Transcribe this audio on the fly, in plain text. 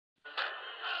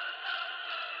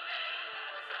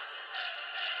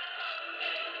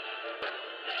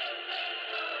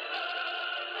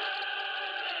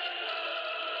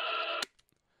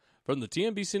From the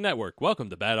TMBC Network,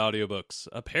 welcome to Bad Audiobooks,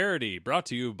 a parody brought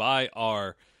to you by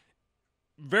our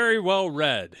very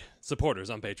well-read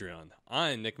supporters on Patreon.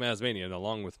 I'm Nick Mazmanian,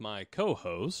 along with my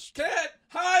co-host... Cat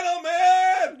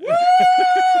Heidelman!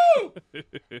 Woo!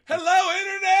 Hello,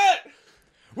 Internet!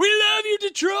 We love you,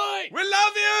 Detroit! We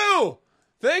love you!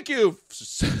 Thank you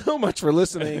so much for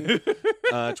listening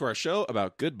to our show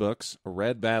about good books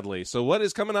read badly. So what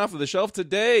is coming off of the shelf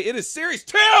today? It is Series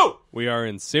 2! We are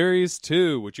in Series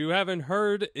 2, which you haven't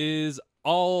heard is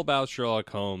all about Sherlock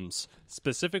Holmes,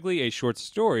 specifically a short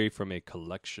story from a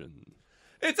collection.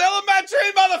 It's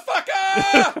elementary,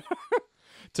 motherfucker!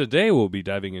 Today we'll be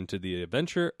diving into the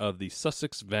adventure of the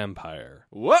Sussex vampire.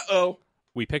 Whoa!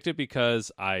 We picked it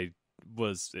because I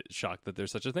was shocked that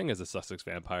there's such a thing as a Sussex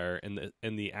vampire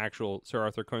in the actual Sir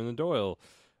Arthur Conan Doyle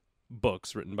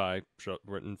books written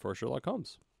for Sherlock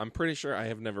Holmes. I'm pretty sure I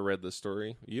have never read this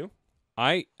story. You?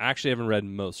 I actually haven't read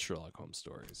most Sherlock Holmes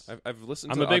stories. I've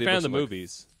listened. I'm to a big fan of the audiobooks like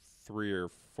movies. 3 or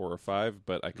 4 or 5,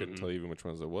 but I couldn't tell you even which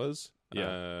ones it was.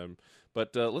 Yeah.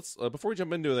 But let's before we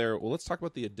jump into there, let's talk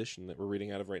about the edition that we're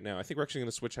reading out of right now. I think we're actually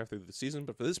going to switch halfway through the season,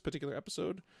 but for this particular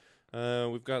episode,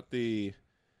 we've got the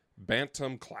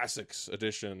Bantam Classics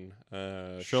edition,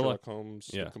 Sherlock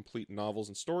Holmes, complete novels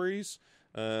and stories.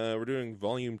 We're doing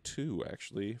volume 2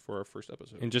 actually for our first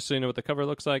episode. And just so you know what the cover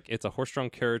looks like, it's a horse-drawn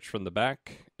carriage from the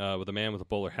back with a man with a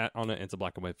bowler hat on it. And it's a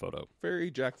black and white photo. Very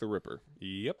Jack the Ripper.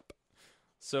 Yep.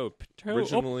 So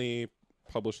originally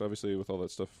published, obviously, with all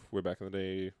that stuff way back in the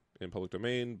day in public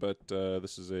domain, but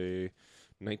this is a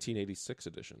 1986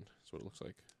 edition. That's what it looks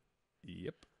like.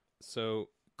 Yep. So,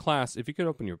 class, if you could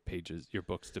open your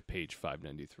books to page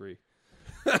 593.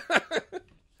 I've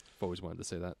always wanted to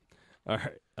say that. All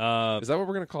right. Is that what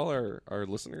we're going to call our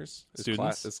listeners?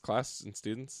 Students? Is class and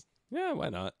students? Yeah, why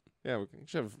not? Yeah,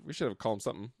 we should have called them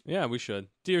something. Yeah, we should.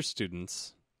 Dear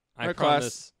students, I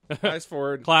promise. Eyes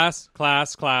forward. Class,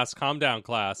 calm down,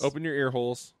 class. Open your ear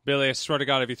holes. Billy, I swear to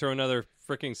God, if you throw another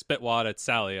freaking spitwad at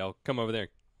Sally, I'll come over there and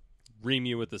ream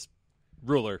you with this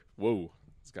ruler. Whoa.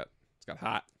 It's got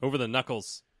hot. Over the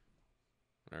knuckles.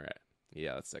 All right.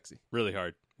 Yeah, that's sexy. Really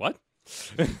hard. What?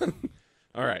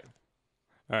 All right.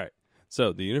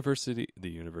 So the University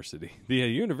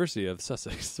of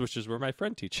Sussex, which is where my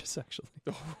friend teaches, actually.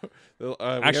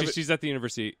 She's at the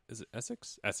University. Is it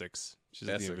Essex? Essex. She's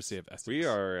at the University of Essex. We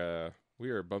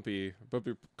are bumpy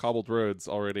cobbled roads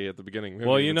already at the beginning.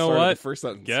 Well, you know what? The first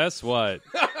sentence. Guess what?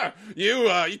 You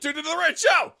tuned into the right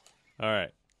show. All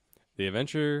right. The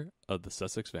Adventure of the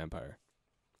Sussex Vampire.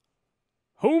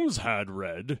 Holmes had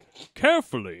read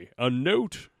carefully a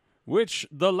note which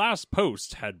the last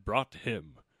post had brought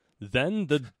him. Then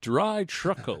the dry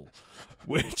chuckle,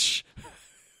 which,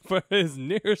 for his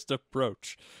nearest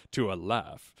approach to a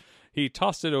laugh, he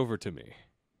tossed it over to me.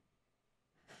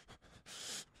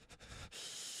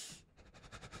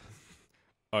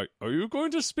 Are you going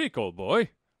to speak, old boy?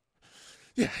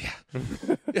 Yeah.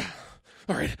 Yeah.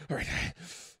 All right.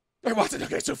 Watson,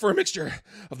 okay, so for a mixture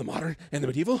of the modern and the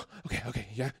medieval, okay,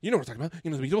 yeah, you know what I'm talking about. You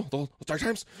know, the medieval, the dark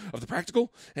times, of the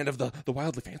practical, and of the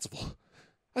wildly fanciful.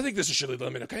 I think this is surely the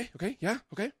limit, okay, yeah,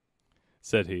 okay?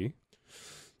 Said he.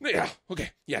 Yeah,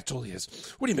 okay, yeah, it totally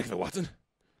is. What do you make of it, Watson?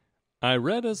 I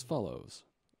read as follows.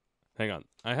 Hang on.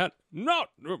 I had not.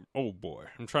 Oh boy,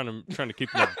 I'm trying to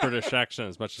keep my British accent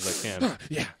as much as I can.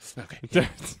 Yeah, okay. Yeah.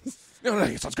 No,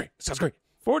 it sounds great.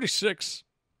 46.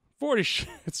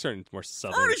 It's turning more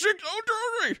southern. 46 old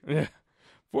jury. Yeah.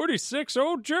 46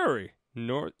 old jury.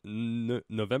 November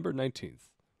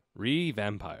 19th.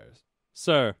 Vampires.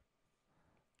 Sir.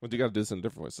 Well, you got to do this in a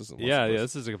different voice. This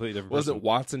is a completely different. Was person. it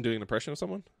Watson doing an impression of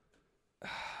someone?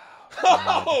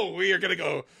 Oh, we are gonna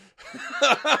go.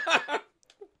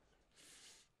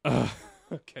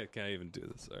 Okay, can I even do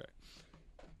this? All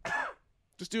right.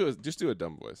 Just do a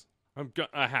dumb voice.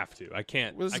 I have to. I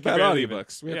can't. Well, this I is can bad barely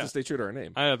audiobooks. We have to stay true to our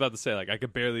name. I was about to say, I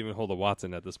could barely even hold a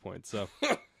Watson at this point. So,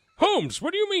 Holmes,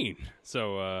 what do you mean?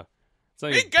 So, it's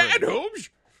like, hey, God, Holmes.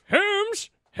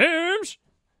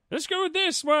 Let's go with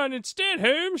this one instead,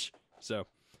 Holmes. So,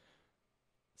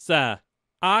 sir,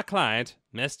 our client,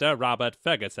 Mr. Robert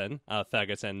Ferguson of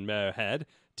Ferguson Moorhead,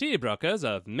 tea brokers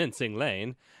of Mincing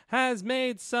Lane, has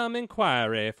made some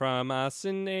inquiry from us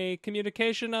in a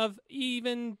communication of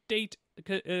even date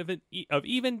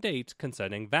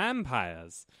concerning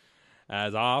vampires.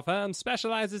 As our firm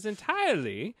specializes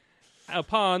entirely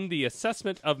upon the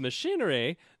assessment of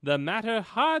machinery, the matter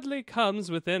hardly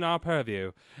comes within our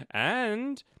purview,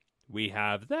 and we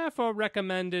have therefore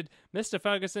recommended Mr.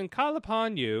 Ferguson call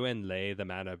upon you and lay the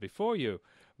matter before you.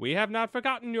 We have not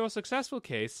forgotten your successful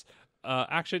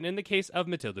action in the case of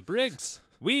Matilda Briggs.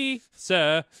 We,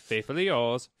 sir, faithfully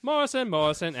yours, Morrison,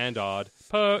 Morrison, and Odd,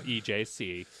 per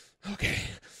EJC. Okay.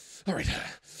 All right.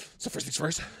 So first things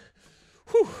first.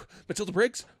 Whew. Matilda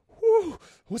Briggs. Whew.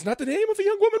 Was not the name of a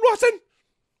young woman, Watson?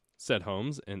 Said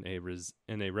Holmes in a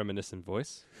reminiscent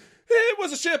voice. It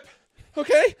was a ship.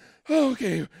 Okay?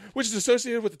 Okay. Which is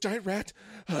associated with the giant rat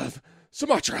of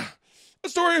Sumatra. A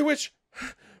story which,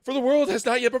 for the world, has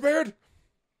not yet prepared.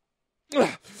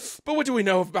 But what do we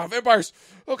know about vampires?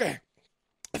 Okay.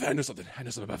 I know something.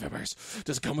 About vampires.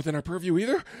 Does it come within our purview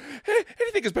either?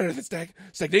 Anything is better than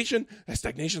stagnation. As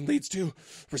stagnation leads to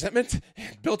resentment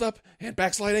and build-up and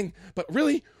backsliding. But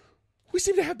really, we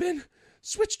seem to have been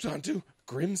switched onto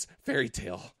Grimm's fairy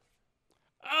tale.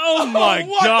 Oh my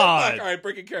God! All right,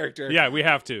 breaking character. Yeah, we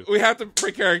have to. We have to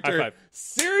break character. High five.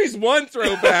 Series 1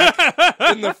 throwback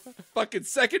in the fucking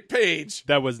second page.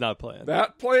 That was not planned.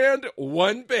 Not planned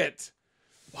one bit.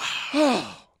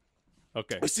 Wow.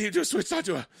 Okay. We seem to have switched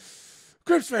onto a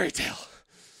Grimm's fairy tale.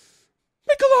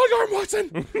 Make a long arm,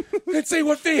 Watson, and see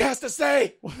what V has to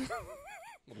say.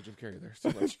 Little Jim Carrey there. So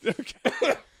much.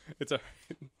 Okay. It's a.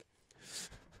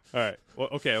 All right. Well,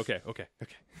 okay.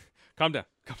 Calm down.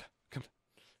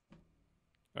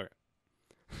 All right.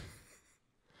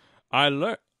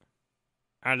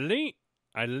 I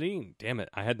lean. Damn it!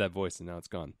 I had that voice and now it's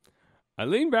gone. I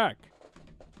lean back.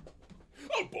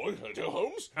 Oh boy,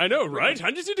 Holmes. I know, right?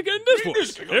 I just need to get in this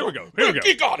voice. Here we go.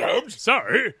 Get on, Holmes.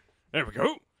 Sorry. There we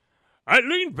go. I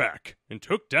leaned back and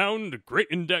took down the great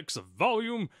index of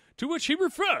volume to which he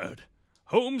referred.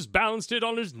 Holmes balanced it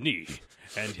on his knee,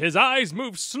 and his eyes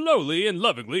moved slowly and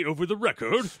lovingly over the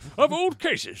record of old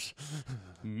cases,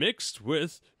 mixed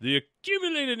with the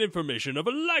accumulated information of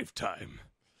a lifetime.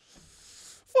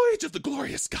 Voyage of the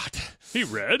Glorious Scott. He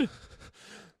read.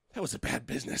 That was a bad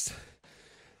business.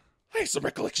 I have some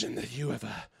recollection that you have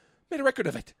made a record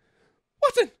of it.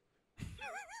 Watson!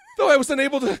 Though I was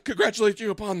unable to congratulate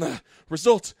you upon the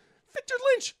result, Victor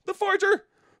Lynch, the forger,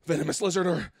 venomous lizard,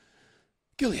 or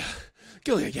Gilia,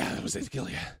 yeah, that was it,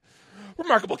 Gilia.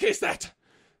 Remarkable case that.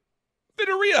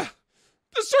 Viteria,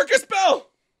 the circus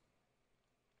bell,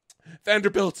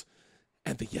 Vanderbilt,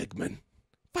 and the Yegman,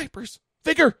 Vipers,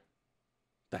 Vigor,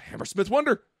 the Hammersmith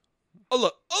Wonder,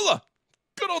 Allah,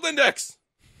 good old index.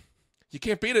 You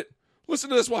can't beat it. Listen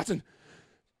to this, Watson.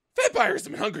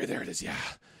 Vampirism and hungry, there it is, yeah.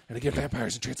 And again,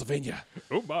 vampires in Transylvania.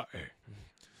 Oh, my.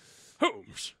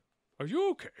 Holmes, are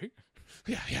you okay?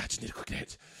 Yeah, I just need a quick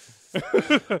hit.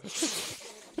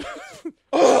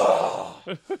 Oh!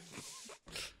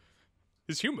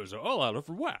 His humors are all out of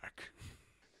whack.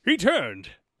 He turned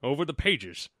over the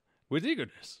pages with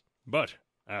eagerness, but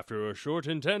after a short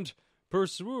intent per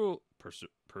usual,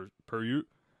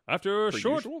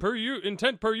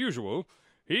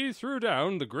 he threw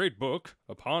down the great book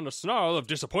upon a snarl of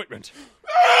disappointment.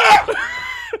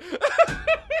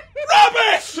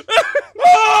 Rubbish!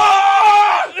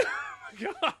 Oh!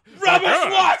 God.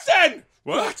 Rubbish, Watson!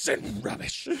 What? Watson,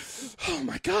 rubbish. Oh,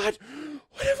 my God.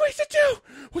 What have we to do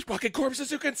with walking corpses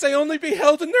who can say only be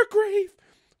held in their grave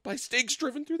by stakes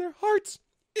driven through their hearts?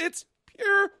 It's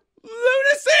pure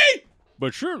lunacy!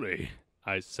 But surely,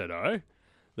 said I,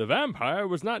 the vampire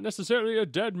was not necessarily a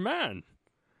dead man.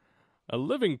 A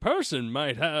living person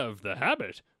might have the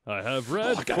habit. I have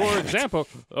read, for example...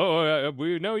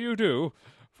 we know you do.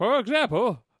 For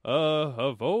example,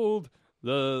 of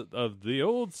the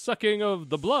old sucking of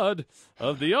the blood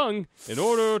of the young in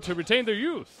order to retain their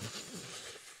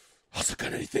youth. I'll suck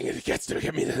on anything it gets to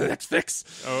get me to the next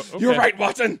fix. Okay. You're right,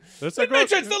 Watson. It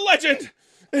mentions the legend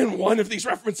in one of these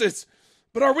references.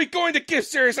 But are we going to give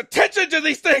serious attention to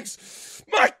these things?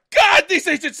 My God, this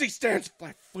agency stands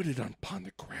flat-footed upon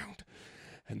the ground.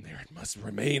 And there it must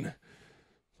remain. The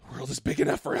world is big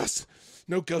enough for us.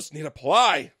 No ghosts need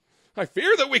apply. I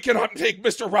fear that we cannot take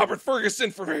Mr. Robert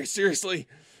Ferguson for very seriously.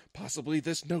 Possibly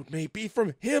this note may be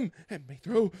from him and may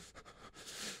throw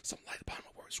some light upon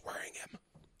what was worrying him.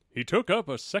 He took up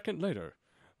a second later,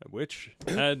 which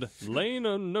had lain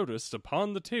unnoticed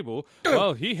upon the table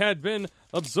while he had been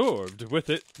absorbed with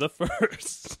it the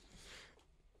first.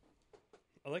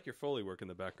 I like your Foley work in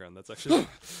the background. That's actually...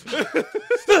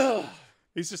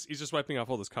 He's just wiping off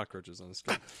all those cockroaches on his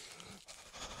skin.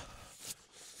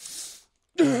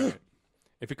 Right.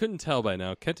 If you couldn't tell by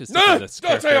now, Kent is taking this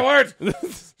character. Don't say a word!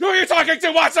 Who are you talking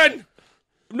to, Watson?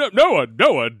 No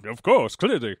one, of course,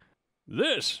 clearly.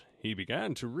 This, he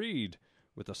began to read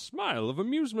with a smile of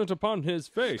amusement upon his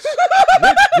face,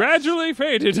 which gradually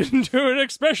faded into an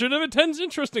expression of intense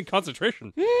interest and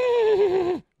concentration.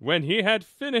 When he had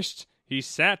finished, he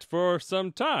sat for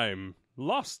some time,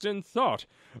 lost in thought,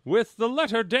 with the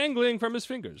letter dangling from his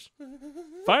fingers.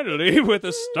 Finally, with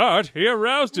a start, he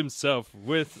aroused himself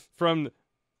from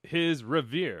his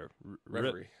reverie.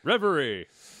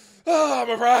 Oh, I'm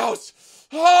aroused.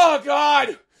 Oh,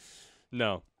 God.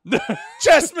 No.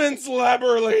 Chessman's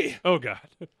Lamberley. Oh, God.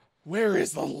 Where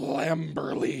is the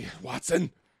Lamberley,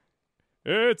 Watson?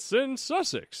 It's in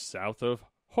Sussex, south of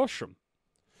Horsham.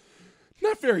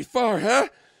 Not very far, huh?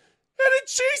 And in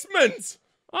Cheeseman's.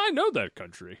 I know that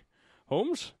country,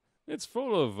 Holmes. It's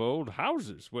full of old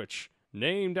houses, which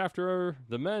named after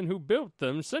the men who built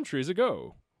them centuries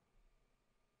ago.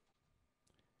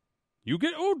 You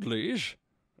get Oldleys.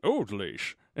 You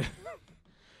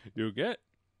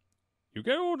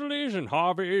get Oldleys and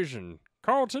Harveys and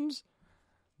Carltons.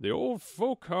 The old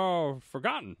folk are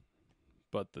forgotten,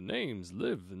 but the names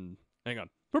live in... Hang on.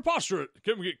 Preposterous!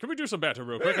 Can we do some better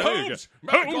real quick? Holmes!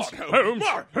 My God, Holmes!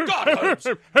 My God, Holmes!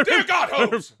 Dear God,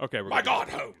 Holmes! Okay, My God,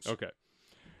 Holmes! Okay.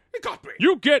 It got me.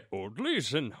 You get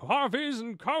Oldleys and Harveys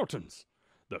and Carltons.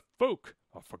 The folk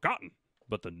are forgotten,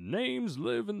 but the names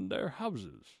live in their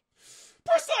houses.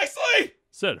 Precisely!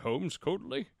 Said Holmes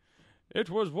coldly. It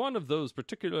was one of those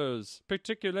particularities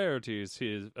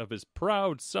of his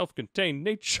proud, self-contained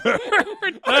nature.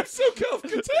 I'm so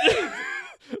self-contained!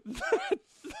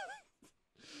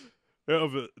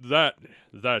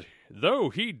 that though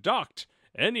he docked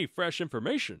any fresh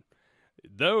information,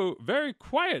 though very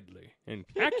quietly and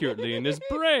accurately in his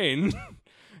brain,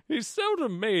 he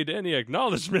seldom made any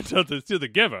acknowledgement to the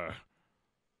giver.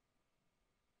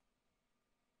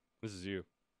 This is you.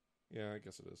 Yeah, I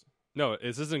guess it is. No,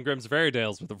 this isn't Grimm's Fairy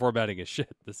Tales with the formatting is shit.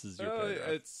 This is your paragraph.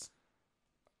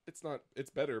 It's not. It's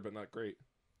better, but not great.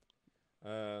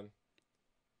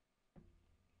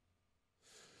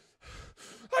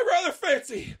 I rather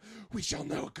fancy we shall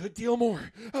know a good deal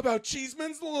more about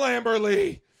Cheeseman's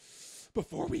Lamberley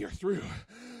before we are through.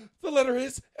 The letter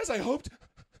is, as I hoped,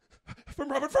 from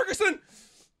Robert Ferguson.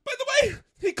 By the way,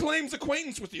 he claims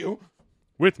acquaintance with you.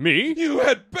 With me? You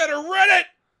had better read it!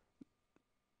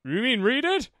 You mean read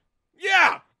it?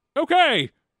 Yeah!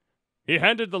 Okay. He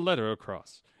handed the letter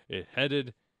across. It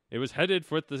was headed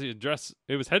with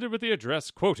the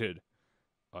address quoted.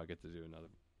 Oh, I get to do another.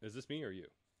 Is this me or you?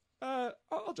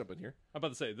 I'll jump in here. I'm about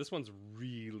to say, this one's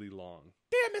really long.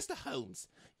 Dear Mr. Holmes,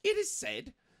 it is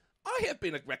said, I have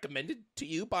been recommended to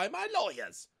you by my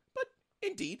lawyers. But,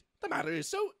 indeed, the matter is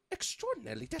so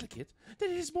extraordinarily delicate that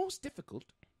it is most difficult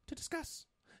to discuss.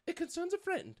 It concerns a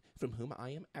friend from whom I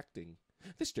am acting.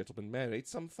 This gentleman married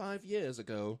some 5 years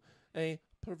ago a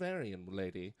Peruvian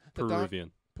lady.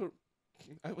 Peruvian.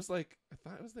 I was like, I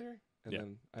thought I was there. And Yeah,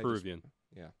 then I Peruvian.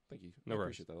 Yeah, thank you. No I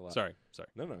worries. appreciate that a lot. Sorry.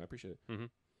 No, I appreciate it. Mm-hmm.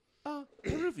 A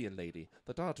Peruvian lady,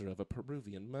 the daughter of a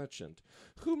Peruvian merchant,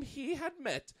 whom he had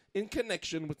met In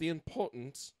connection with the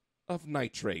importance of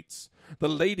nitrates. The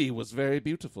lady was very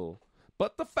beautiful,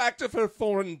 but the fact of her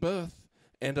foreign birth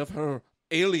and of her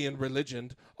alien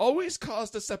religion always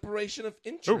caused a separation of Oh,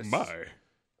 interests. my.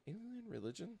 Alien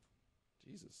religion?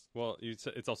 Jesus. Well, it's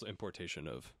also importation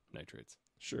of nitrates.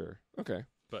 Sure. Okay.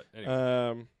 But anyway.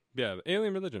 Um, Yeah,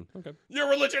 alien religion. Okay. your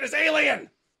religion is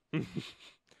alien!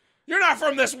 You're not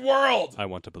from this world! I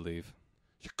want to believe.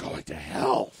 You're going to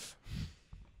hell!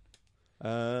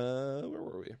 Where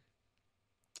were we?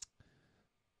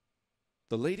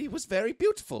 The lady was very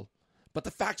beautiful, but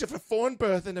the fact of her foreign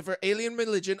birth and of her alien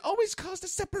religion always caused a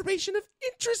separation of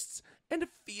interests and of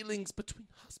feelings between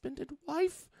husband and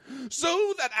wife.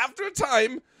 So that after a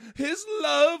time, his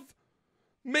love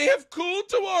may have cooled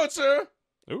towards her,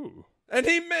 Ooh. and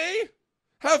he may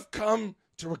have come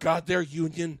to regard their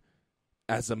union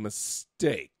as a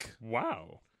mistake.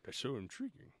 Wow. That's so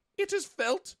intriguing. It is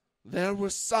felt there were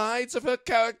sides of her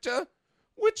character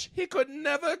which he could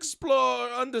never explore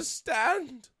or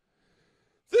understand.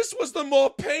 This was the more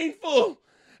painful,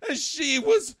 as she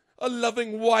was a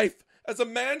loving wife as a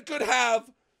man could have,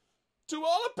 to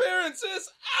all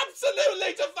appearances,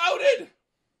 absolutely devoted.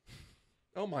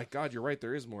 Oh my God, you're right.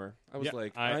 There is more. I was Yeah,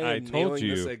 I I am told nailing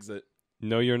you. this exit.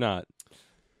 No, you're not.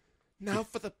 Now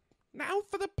for the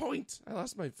point. I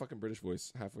lost my fucking British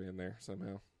voice halfway in there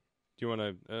somehow. Do you want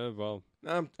to, well,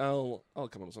 I'll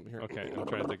come up with something here. okay. I'm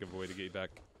trying to think of a way to get you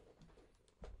back.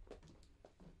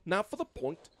 Now for the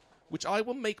point, which I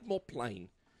will make more plain.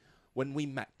 When we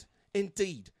met,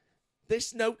 indeed,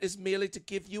 this note is merely to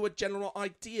give you a general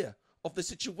idea of the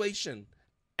situation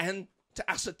and to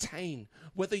ascertain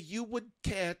whether you would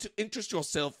care to interest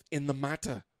yourself in the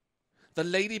matter. The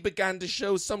lady began to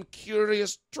show some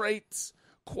curious traits,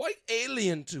 quite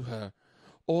alien to her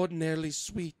ordinarily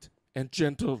sweet and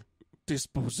gentle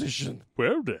disposition.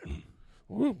 Well, then.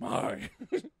 Oh my.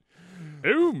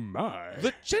 Oh, my.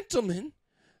 The gentleman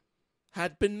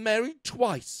had been married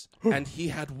twice, and he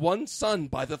had one son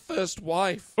by the first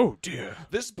wife. Oh, dear.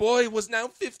 This boy was now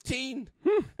 15,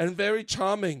 and very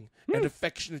charming and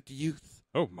affectionate youth,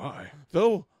 Oh, my.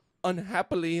 though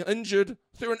unhappily injured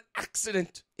through an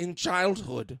accident in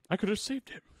childhood. I could have saved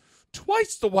him.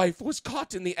 Twice the wife was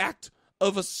caught in the act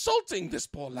of assaulting this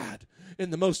poor lad in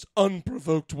the most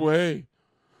unprovoked way.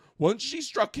 Once she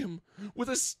struck him with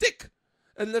a stick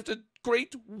and left a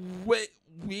great wheel.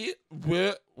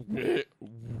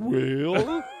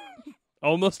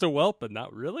 Almost a whelp, but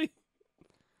not really.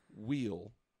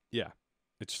 Wheel. Yeah.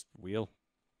 It's just wheel.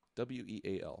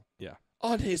 W-E-A-L. Yeah.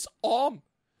 On his arm.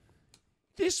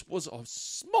 This was a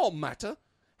small matter,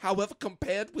 however,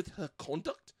 compared with her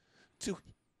conduct to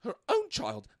her own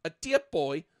child, a dear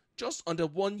boy just under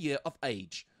 1 year of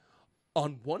age.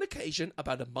 On one occasion,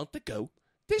 about a month ago,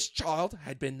 this child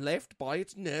had been left by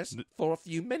its nurse for a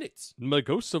few minutes. The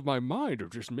ghosts of my mind are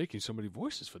just making so many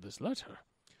voices for this letter.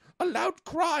 A loud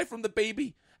cry from the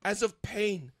baby, as of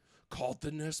pain, called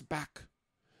the nurse back.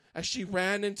 As she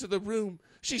ran into the room,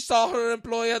 she saw her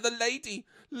employer, the lady,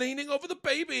 leaning over the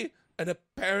baby and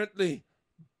apparently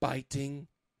biting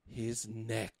his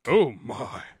neck. Oh,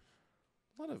 my.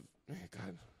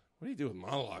 God, what do you do with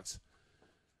monologues?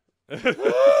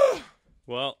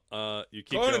 Well, you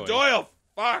keep Conan going. Doyle,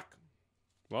 fuck.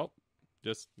 Well,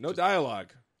 just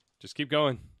Dialogue. just keep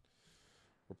going.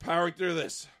 We're powering through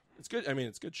this. It's good. I mean,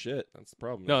 it's good shit. That's the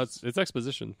problem. No, it's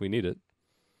exposition. We need it.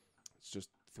 It's just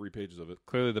 3 pages of it.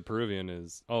 Clearly, the Peruvian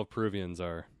is all Peruvians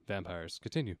are vampires.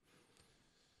 Continue.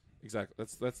 Exactly.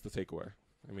 That's the takeaway.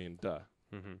 I mean, duh.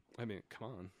 Mm-hmm. I mean, come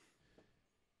on.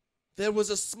 There was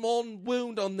a small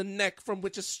wound on the neck from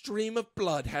which a stream of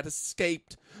blood had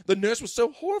escaped. The nurse was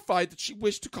so horrified that she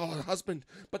wished to call her husband,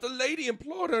 but the lady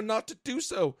implored her not to do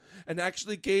so, and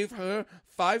actually gave her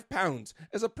 £5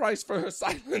 as a price for her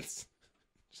silence.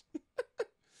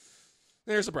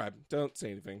 There's a bribe. Don't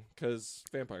say anything, because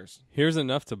vampires. Here's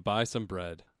enough to buy some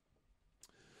bread.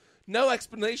 No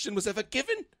explanation was ever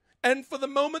given, and for the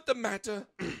moment the matter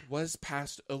was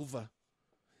passed over.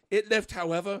 It left,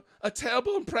 however, a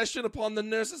terrible impression upon the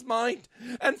nurse's mind,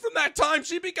 and from that time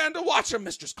she began to watch her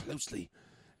mistress closely,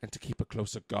 and to keep a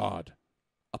closer guard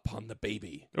upon the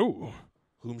baby, Oh,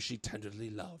 whom she tenderly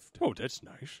loved. oh, that's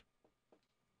nice.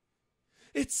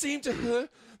 It seemed to her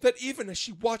that even as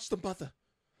she watched the mother,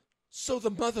 so the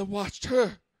mother watched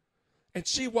her, and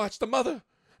she watched the mother,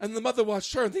 and the mother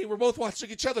watched her, and they were both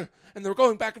watching each other, and they were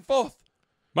going back and forth.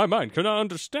 My mind cannot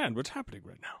understand what's happening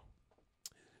right now.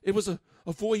 It was a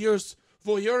voyeuristic.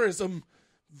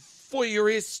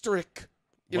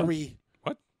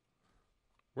 What?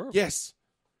 Where? Yes.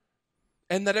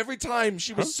 And that every time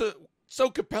she was so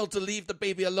compelled to leave the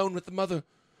baby alone with the mother,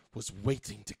 was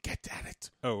waiting to get at it.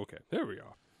 Oh, okay. There we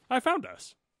are. I found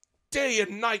us. Day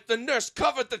and night, the nurse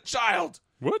covered the child.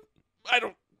 What?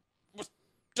 I'm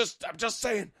just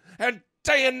saying. And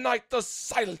day and night, the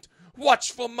silent,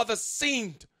 watchful mother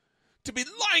seemed to be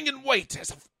lying in wait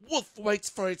as a wolf waits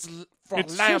for a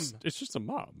lamb. It's just a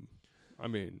mom. I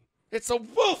mean, It's a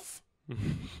wolf.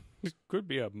 it could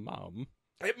be a mom.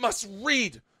 It must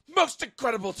read most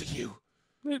incredible to you.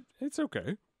 It's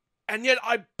okay. And yet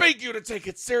I beg you to take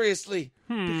it seriously,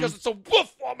 because it's a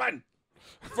wolf woman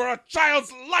for a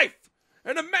child's life,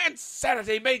 and a man's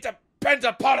sanity may depend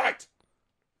upon it.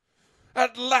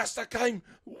 At last there came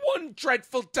one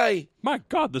dreadful day My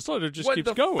God, this letter just when keeps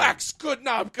the going. facts could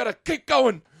no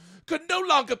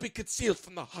longer be concealed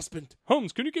from the husband.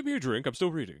 Holmes, can you give me a drink? I'm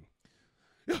still reading.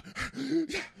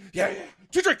 Yeah.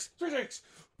 Two drinks.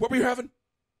 What were you having?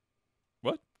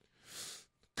 What?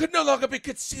 Could no longer be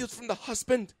concealed from the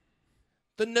husband.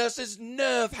 The nurse's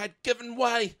nerve had given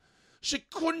way. She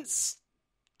could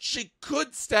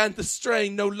stand the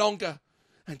strain no longer,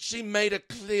 and she made a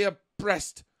clean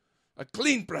breast,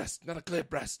 not a clear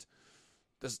breast.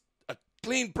 There's a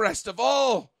clean breast of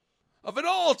it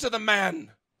all to the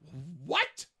man.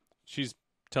 What? She's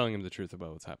telling him the truth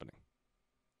about what's happening.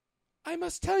 I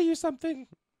must tell you something.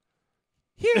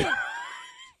 Here,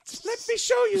 let me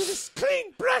show you this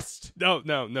clean breast. No,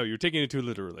 you're taking it too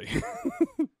literally.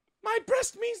 My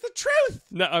breast means the truth.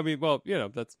 No, I mean, well,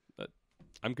 that's...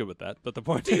 I'm good with that, but the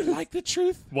point Do you is... like the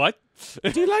truth? What?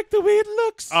 Do you like the way it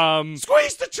looks?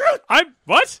 Squeeze the truth!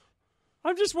 What?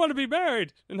 I just want to be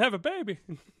married and have a baby.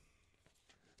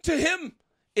 To him,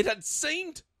 it had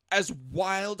seemed as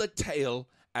wild a tale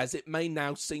as it may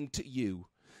now seem to you.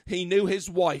 He knew his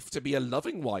wife to be a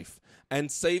loving wife,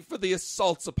 and save for the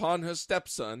assaults upon her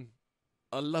stepson,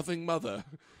 a loving mother.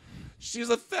 She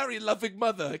was a very loving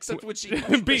mother, except when she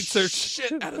beats Beats the her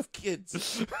shit out of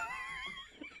kids.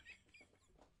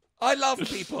 I love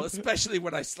people, especially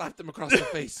when I slap them across the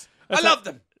face. I love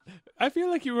them. I feel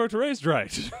like you weren't raised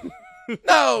right.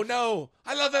 No.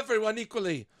 I love everyone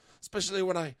equally, especially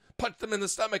when I punch them in the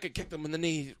stomach and kick them in the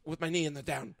knee with my knee in the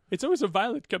down. It's always so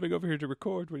violent coming over here to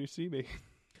record when you see me.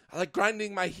 I like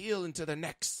grinding my heel into their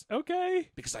necks Okay.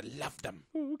 because I love them.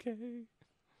 Okay.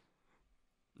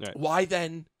 Right. Why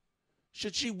then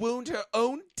should she wound her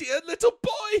own dear little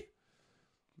boy?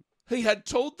 He had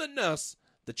told the nurse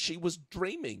that she was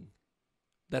dreaming,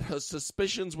 that her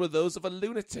suspicions were those of a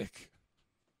lunatic,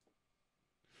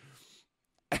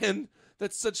 and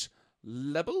that such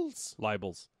libels,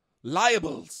 Libels.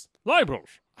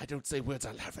 I don't say words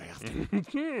out loud very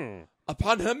often,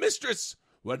 upon her mistress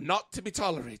were not to be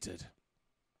tolerated.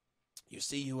 You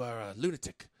see, you are a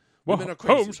lunatic. Well, Women are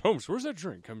crazy. Holmes, where's that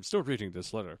drink? I'm still reading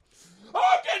this letter. Oh,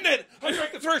 I'm getting it! I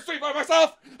drank the first three by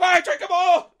myself! I drink them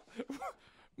all!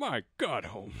 My God,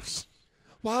 Holmes.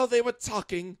 While they were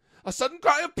talking, a sudden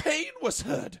cry of pain was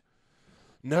heard.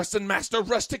 Nurse and master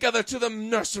rushed together to the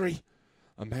nursery.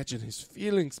 Imagine his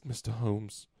feelings, Mr.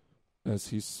 Holmes, as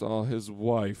he saw his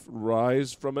wife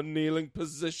rise from a kneeling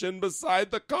position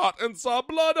beside the cot and saw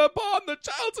blood upon the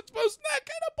child's exposed neck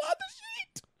and upon the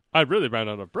sheet. I really ran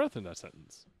out of breath in that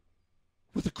sentence.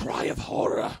 With a cry of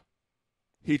horror,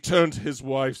 he turned his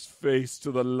wife's face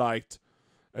to the light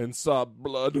and saw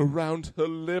blood around her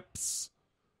lips.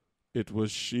 It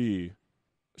was she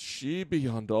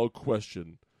beyond all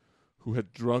question, who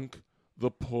had drunk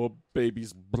the poor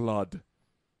baby's blood.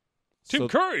 Tim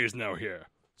Curry is now here.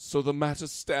 So the matter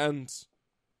stands.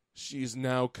 She is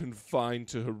now confined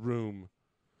to her room.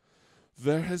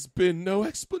 There has been no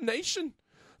explanation.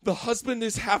 The husband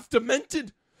is half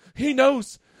demented. He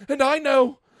knows, and I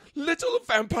know, little of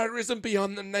vampirism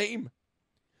beyond the name.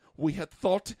 We had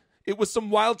thought it was some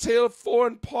wild tale of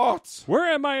foreign parts. Where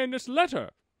am I in this letter?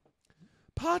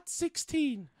 Part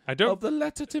 16 I don't- of the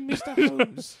letter to Mr.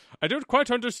 Holmes. I don't quite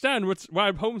understand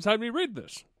why Holmes had me read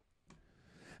this.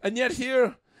 And yet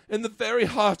here, in the very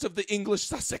heart of the English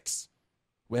Sussex.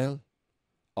 Well,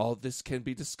 all this can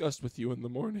be discussed with you in the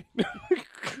morning.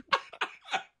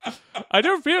 I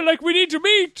don't feel like we need to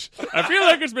meet. I feel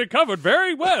like it's been covered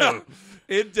very well.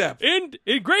 In depth. In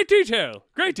great detail.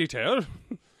 Great detail.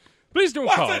 Please don't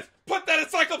call. Watson, put that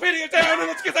encyclopedia down and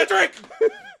let's get that drink.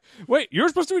 Wait, you're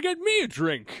supposed to get me a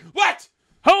drink. What?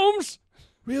 Holmes!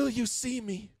 Will you see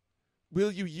me?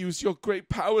 Will you use your great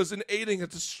powers in aiding a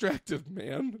distracted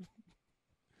man?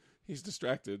 He's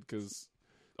distracted because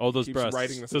All those keeps breasts.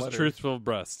 writing this Those letter. truthful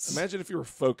breasts. Imagine if you were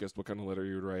focused, what kind of letter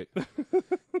you would write.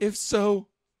 If so,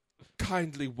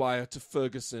 kindly wire to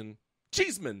Ferguson,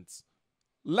 Cheesemans,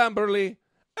 Lamberley,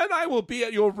 and I will be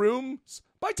at your rooms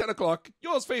by 10 o'clock.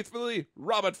 Yours faithfully,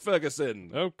 Robert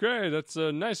Ferguson. Okay, that's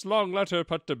a nice long letter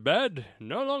put to bed.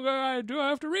 No longer do I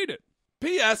have to read it.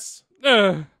 P.S.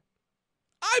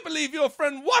 I believe your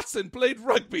friend Watson played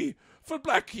rugby for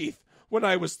Blackheath when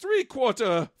I was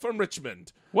 3/4 from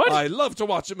Richmond. What? I love to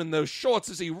watch him in those shorts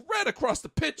as he ran across the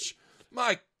pitch.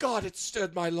 My God, it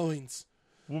stirred my loins.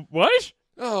 What?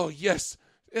 Oh, yes.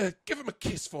 Give him a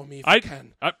kiss for me if you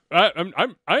can.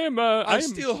 I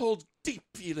still hold deep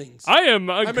feelings. I am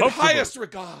I'm in uncomfortable. highest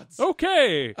regards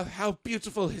Okay. of how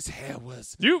beautiful his hair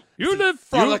was. You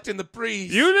Frolicked in the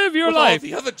breeze. You live your with life. All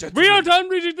the other gentlemen. We are done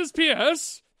reading this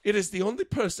P.S. It is the only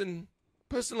personal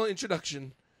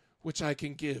introduction which I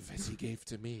can give as he gave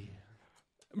to me.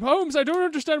 Holmes, I don't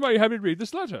understand why you had me read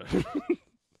this letter.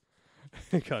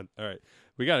 God. All right.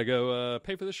 We got to go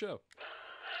pay for the show.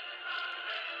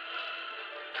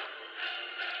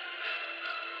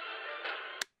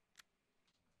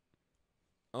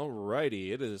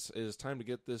 Alrighty, it is time to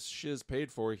get this shiz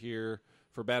paid for here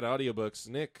for Bad Audiobooks.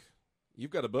 Nick,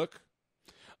 you've got a book.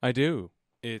 I do.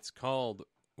 It's called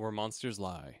Where Monsters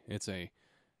Lie. It's a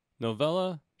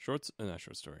novella, not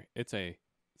short story. It's a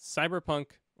cyberpunk,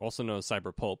 also known as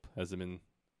cyberpulp, as it's been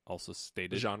also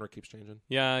stated. The genre keeps changing.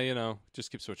 Yeah,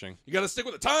 just keep switching. You got to stick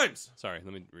with the times. Sorry,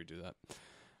 let me redo that.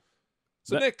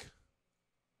 So, Nick.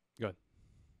 Go ahead.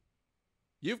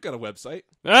 You've got a website.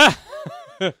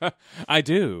 I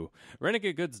do.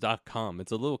 RenegadeGoods.com.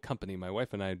 It's a little company my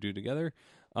wife and I do together.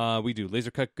 We do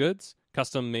laser cut goods,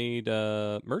 custom made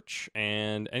merch,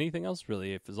 and anything else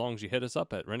really. As long as you hit us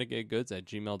up at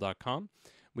renegadegoods@gmail.com,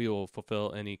 we will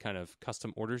fulfill any kind of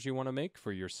custom orders you want to make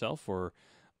for yourself or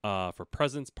for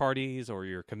presents, parties, or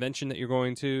your convention that you're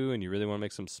going to, and you really want to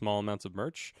make some small amounts of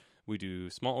merch. We do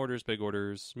small orders, big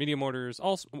orders, medium orders,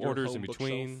 all orders in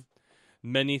between. Bookshelf.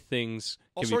 Many things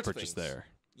All can be sorts of purchased things. there.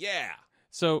 Yeah.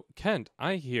 So, Kent,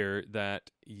 I hear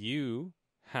that you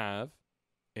have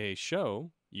a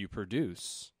show you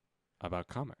produce about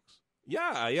comics.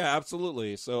 Yeah,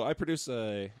 absolutely. So I produce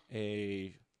a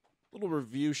little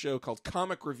review show called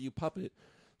Comic Review Puppet,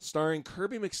 starring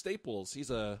Kirby McStaples. He's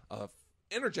a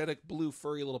energetic blue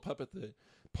furry little puppet that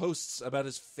posts about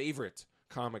his favorite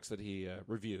comics that he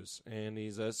reviews, and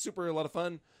he's a a lot of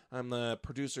fun. I'm the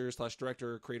producer /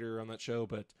 director creator on that show,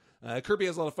 but Kirby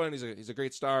has a lot of fun. He's a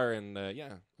great star, and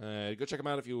go check him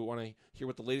out if you want to hear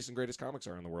what the latest and greatest comics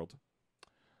are in the world.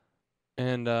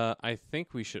 And I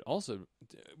think we should also.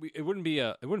 It wouldn't be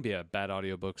a Bad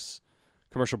Audiobooks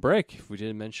commercial break if we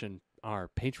didn't mention our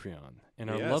Patreon and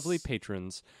our lovely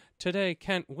patrons today.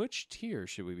 Kent, which tier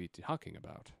should we be talking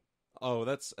about? Oh,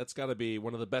 that's got to be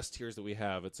one of the best tiers that we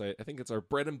have. I think it's our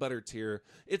bread and butter tier.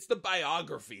 It's the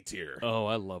biography tier. Oh,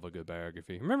 I love a good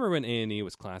biography. Remember when A&E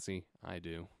was classy? I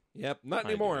do. Yep, not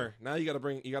anymore. Now you got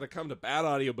to come to Bad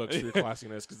Audiobooks for your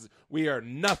classiness, because we are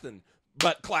nothing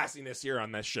but classiness here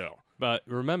on this show. But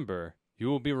remember, you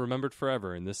will be remembered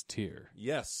forever in this tier.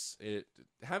 Yes,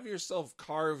 have yourself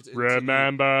carved into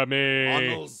Remember me.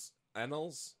 Annals? And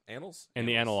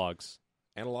the analogs.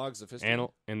 Analogs of history.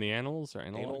 In the annals or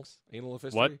analogs? Anal of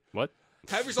history. What?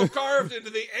 Have yourself carved into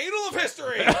the anal of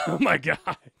history. Oh my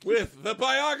god! With the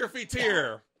biography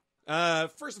tier.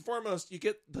 First and foremost, you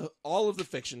get all of the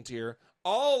fiction tier.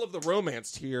 All of the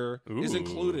romance tier is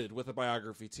included with the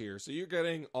biography tier. So you're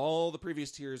getting all the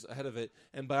previous tiers ahead of it.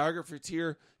 And biography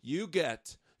tier, you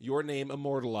get your name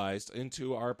immortalized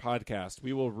into our podcast.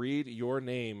 We will read your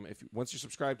name. Once you're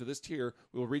subscribed to this tier,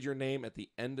 we will read your name at the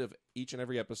end of each and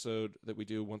every episode that we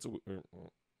do once a week.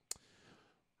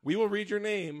 We will read your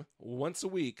name once a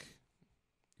week.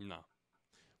 No.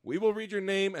 We will read your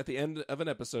name at the end of an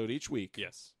episode each week.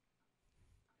 Yes.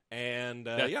 And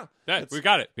we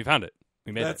got it. We found it.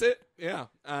 We made That's it. Yeah.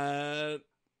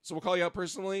 So we'll call you out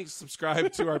personally.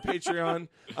 Subscribe to our Patreon.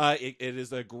 It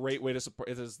is a great way to support.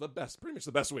 It is pretty much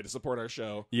the best way to support our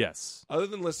show. Yes. Other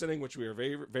than listening, which we are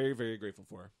very, very, very grateful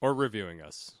for. Or reviewing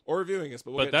us.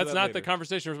 But That's not the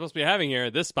conversation we're supposed to be having here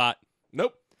at this spot.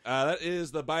 Nope. That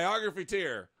is the biography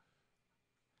tier.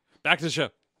 Back to the show.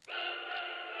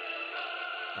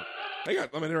 Hang on. I'm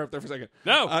going to interrupt there for a second.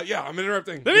 No. I'm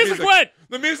interrupting. The music went.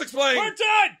 The music's playing. We're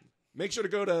done. Make sure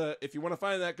to if you want to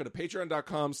find that, go to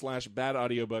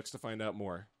patreon.com/badaudiobooks to find out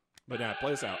more. But now,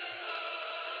 play us out.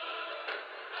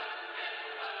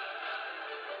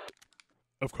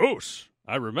 Of course,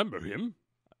 I remember him,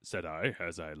 said I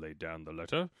as I laid down the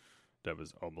letter. That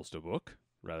was almost a book,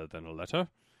 rather than a letter.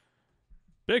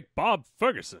 Big Bob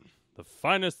Ferguson, the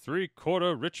finest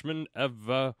 3/4 Richmond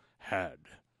ever had.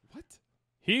 What?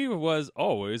 He was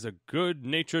always a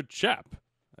good-natured chap.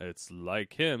 It's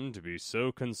like him to be so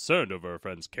concerned over a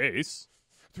friend's case.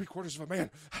 3/4 of a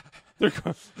man.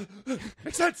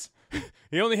 Makes sense.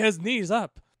 He only has knees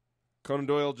up. Conan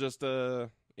Doyle just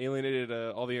alienated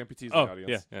all the amputees in the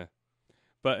audience. Yeah.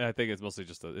 But I think it's mostly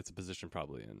just it's a position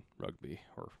probably in rugby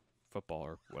or football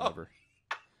or whatever.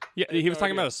 Yeah, he was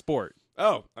talking about a sport.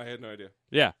 Oh, I had no idea.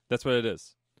 Yeah, that's what it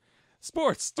is.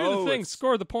 Sports. Do the thing.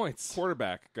 Score the points.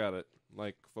 Quarterback. Got it.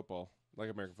 Like football. Like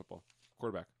American football.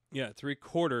 Quarterback. Yeah,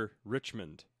 3/4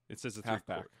 Richmond. It says it's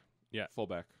halfback. Yeah.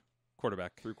 Fullback.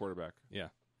 Quarterback. 3/4. Yeah.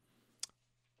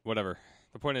 Whatever.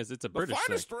 The point is, it's a British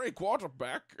thing. The finest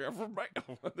 3/4 ever made.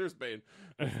 There's Bane.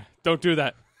 Don't do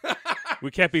that.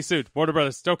 We can't be sued. Warner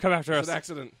Brothers, don't come after us. It's an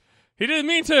accident. He didn't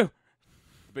mean to.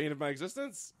 Bane of my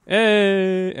existence?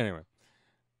 Hey. Anyway.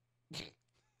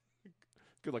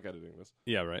 Good luck editing this.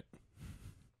 Yeah, right.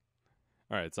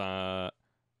 All right,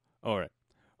 all right.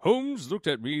 Holmes looked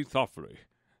at me thoughtfully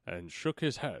and shook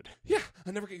his head. Yeah, I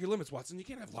never get your limits, Watson. You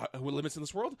can't have limits in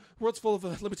this world. The world's full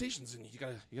of limitations, and you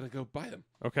gotta go by them.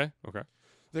 Okay.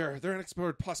 There are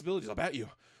unexplored possibilities about you.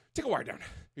 Take a wire down.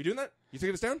 You doing that? You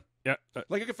taking this down? Yeah.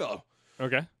 Like a good fellow.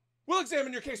 Okay. We'll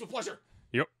examine your case with pleasure.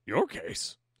 Your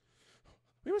case?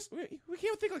 We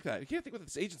can't think like that. You can't think that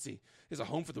this agency is a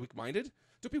home for the weak-minded.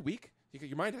 Don't be weak.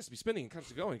 Your mind has to be spinning and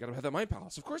constantly going. You got to have that mind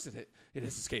palace. Of course it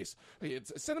is his case.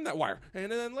 Send him that wire,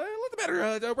 and then let the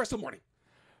matter rest till morning.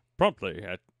 Promptly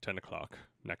at 10 o'clock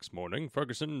next morning,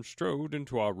 Ferguson strode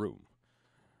into our room.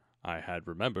 I had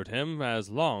remembered him as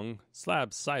long,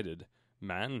 slab-sided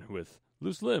man with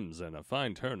loose limbs and a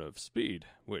fine turn of speed,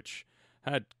 which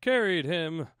had carried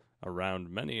him around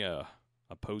many a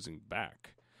opposing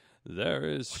back. There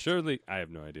is surely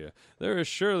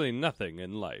nothing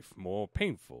in life more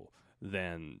painful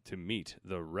than to meet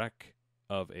the wreck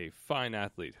of a fine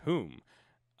athlete whom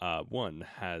one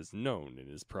has known in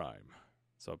his prime.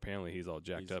 So apparently he's all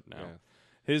jacked up now. Yeah.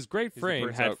 His great frame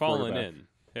had fallen in.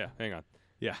 Yeah, hang on.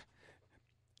 Yeah.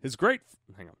 His great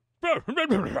frame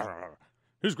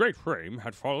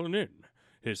had fallen in.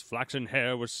 His flaxen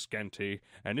hair was scanty,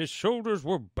 and his shoulders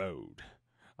were bowed.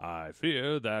 I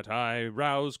fear that I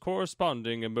rouse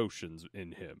corresponding emotions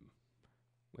in him.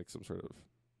 Like some sort of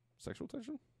sexual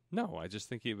tension? No, I just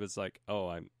think he was like, "Oh,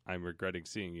 I'm regretting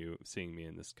seeing me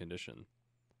in this condition."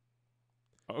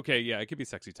 Okay, yeah, it could be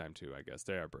sexy time too. I guess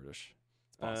they are British.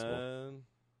 It's possible.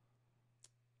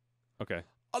 Okay.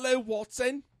 Hello,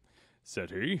 Watson,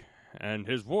 said he, and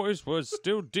his voice was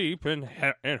still deep and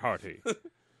hearty.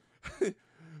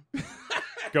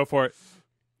 Go for it.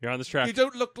 You're on this track. You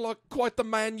don't look like quite the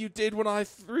man you did when I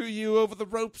threw you over the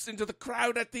ropes into the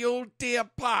crowd at the old deer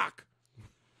park.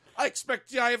 I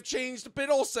expect I have changed a bit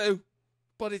also,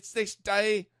 but it's this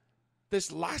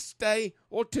last day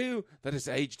or two, that has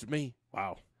aged me.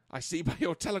 Wow. I see by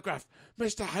your telegraph,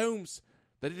 Mr. Holmes,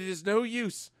 that it is no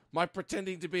use my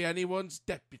pretending to be anyone's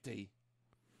deputy.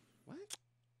 What?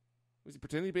 Was he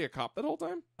pretending to be a cop that whole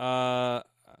time? Let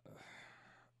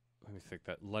me think.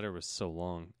 That letter was so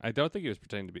long. I don't think he was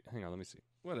pretending to be. Hang on, let me see.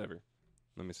 Whatever.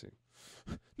 Let me see.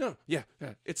 No, yeah.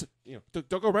 It's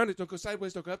don't go around it. Don't go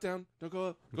sideways. Don't go up, down. Don't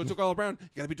go all around. You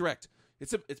gotta be direct.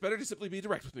 It's better to simply be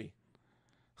direct with me.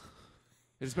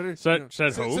 It is better. Said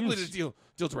Holmes? Simply to deal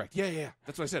direct. Yeah.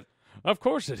 That's what I said. Of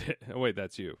course it is. Oh, wait,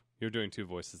 that's you. You're doing two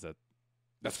voices.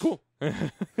 That's cool.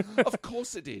 Of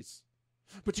course it is.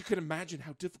 But you can imagine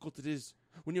how difficult it is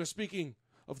when you're speaking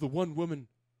of the one woman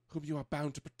whom you are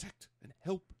bound to protect and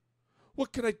help.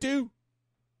 What can I do?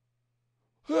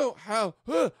 How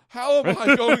am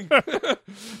I going?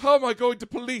 How am I going to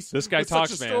police? This guy with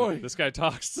talks, such a man. story? This guy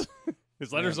talks.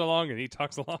 His letters are long, and he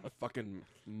talks a lot. Fucking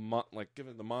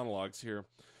giving the monologues here.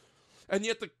 And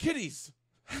yet the kiddies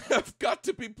have got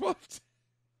to be put.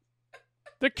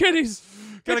 The kitties.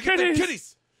 Gotta get the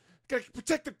kitties. Gotta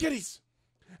protect the kitties.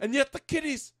 And yet the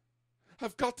kitties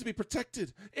have got to be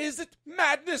protected. Is it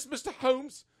madness, Mr.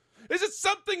 Holmes? Is it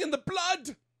something in the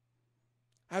blood?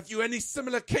 Have you any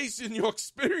similar case in your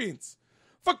experience?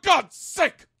 For God's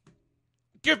sake,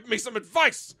 give me some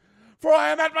advice, for I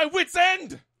am at my wit's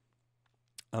end.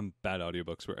 Bad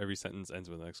audiobooks where every sentence ends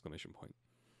with an exclamation point.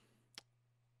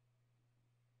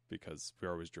 Because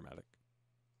we're always dramatic.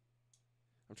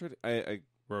 I'm trying to.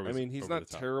 I mean, he's not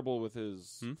terrible with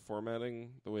his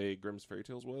formatting the way Grimm's Fairy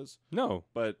Tales was. No.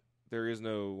 But there is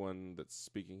no one that's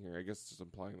speaking here. I guess it's just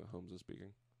implying that Holmes is speaking.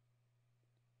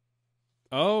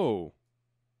 Oh.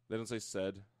 They don't say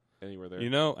said anywhere there. You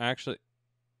know, actually,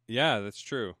 yeah, that's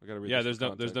true. I gotta read Yeah, this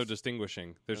there's for no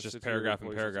distinguishing. There's just Sit paragraph here,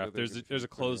 and voices paragraph. together, There's a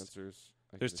closed. answers.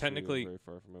 There's technically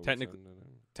technically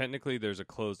technically there's a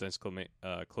closed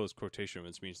closed quotation,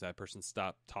 which means that person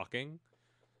stopped talking.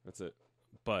 That's it.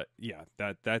 But yeah,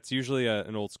 that's usually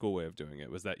an old school way of doing it.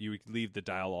 Was that you would leave the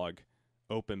dialogue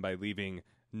open by leaving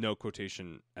no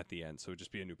quotation at the end, so it would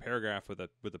just be a new paragraph with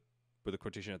a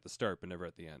quotation at the start, but never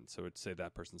at the end. So it'd say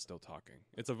that person's still talking.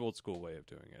 It's an old school way of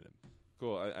doing it.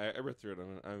 Cool. I read through it.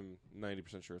 I'm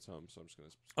 90% sure it's Holmes, so I'm just gonna.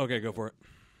 Okay, go for it.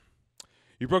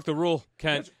 You broke the rule,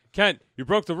 Kent. Kent, you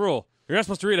broke the rule. You're not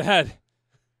supposed to read ahead.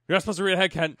 You're not supposed to read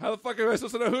ahead, Kent. How the fuck am I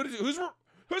supposed to know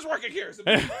who's working here?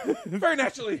 Very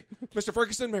naturally, Mr.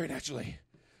 Ferguson. Very naturally.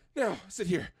 Now sit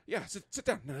here. Yeah, sit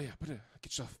down. No, yeah, get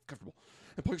yourself comfortable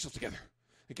and pull yourself together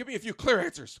and give me a few clear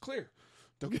answers. Clear.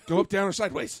 Don't go up, down, or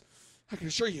sideways. I can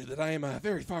assure you that I am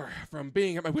very far from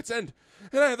being at my wit's end,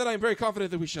 and that I am very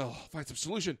confident that we shall find some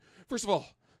solution. First of all,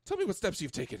 tell me what steps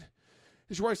you've taken.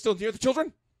 Is your wife still near the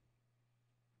children?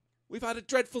 We've had a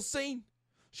dreadful scene.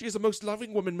 She is a most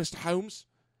loving woman, Mr. Holmes.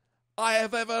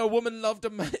 If ever a woman loved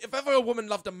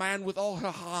a man with all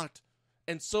her heart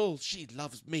and soul, she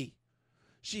loves me.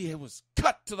 She was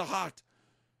cut to the heart.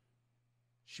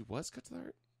 She was cut to the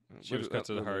heart? She was cut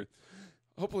to the heart.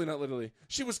 Hopefully not literally.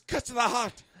 She was cut to the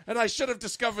heart, and I should have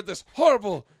discovered this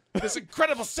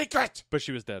incredible secret. But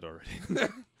she was dead already. And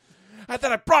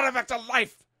then I brought her back to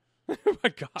life. Oh my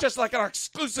God. Just like our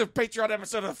exclusive Patreon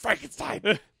episode of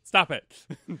Frankenstein. Stop it.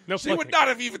 No She would not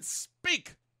have even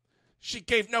speak. She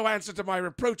gave no answer to my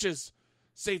reproaches,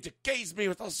 save to gaze me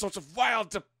with all sorts of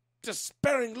wild,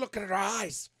 despairing look in her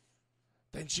eyes.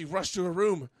 Then she rushed to her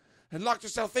room and locked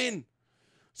herself in.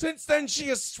 Since then, she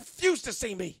has refused to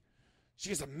see me.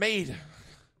 She is a maid.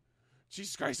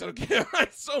 Jesus Christ, I don't care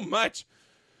so much.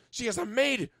 She is a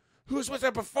maid who was with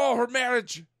her before her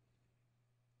marriage.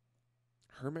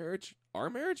 Her marriage? Our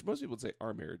marriage? Most people would say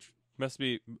our marriage. Must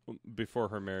be before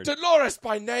her marriage. Dolores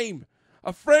by name.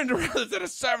 A friend rather than a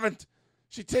servant.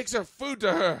 She takes her food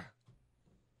to her.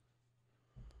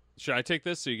 Should I take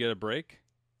this so you get a break?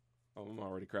 Oh, I'm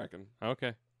already cracking.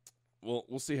 Okay. Well,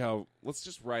 we'll see how. Let's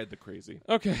just ride the crazy.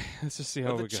 Okay, let's just see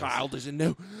how The it goes. child is in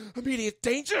no immediate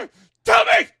danger. Tell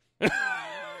me!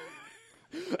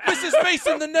 Mrs.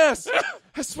 Mason, the nurse,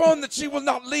 has sworn that she will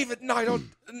not leave at night or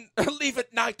leave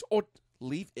at night or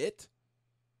leave it.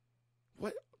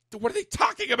 What are they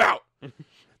talking about?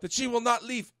 That she will not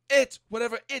leave it,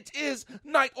 whatever it is,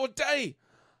 night or day.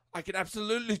 I can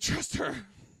absolutely trust her.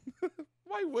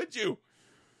 Why would you?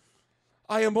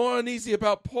 I am more uneasy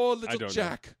about poor little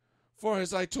Jack, for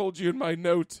as I told you in my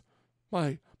note,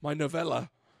 my novella.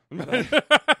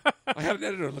 I had an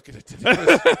editor look at it.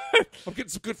 I'm getting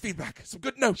some good feedback, some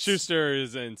good notes. Schuster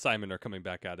and Simon are coming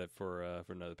back at it for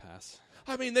another pass.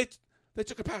 I mean, they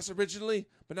took a pass originally,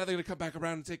 but now they're going to come back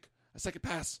around and take a second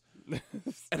pass.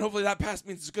 And hopefully that pass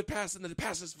means it's a good pass, and then it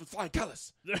passes with flying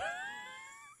colors.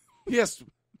 He has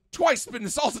twice been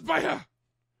assaulted by her,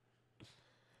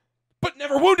 but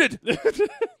never wounded.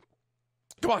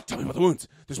 Come on, tell me about the wounds.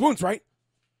 There's wounds, right?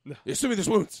 No. You're assuming there's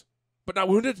wounds, but not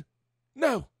wounded?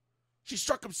 No. She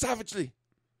struck him savagely.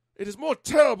 It is more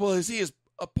terrible as he is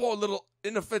a poor little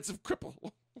inoffensive cripple.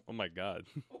 Oh my God.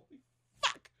 Holy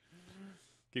fuck.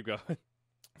 Keep going.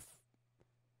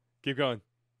 Keep going.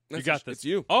 You got this. It's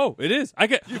you. Oh, it is.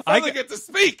 You finally get to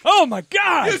speak. Oh my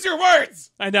God. Use your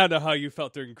words. I now know how you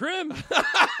felt during Grimm.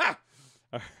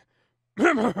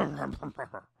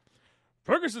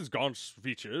 Ferguson's gaunt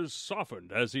features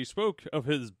softened as he spoke of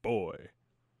his boy.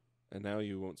 And now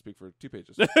you won't speak for 2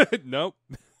 pages. Nope.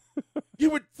 You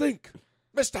would think,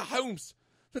 Mr. Holmes,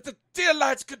 that the dear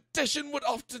lad's condition would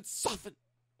often soften.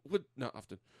 Not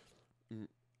often.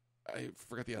 I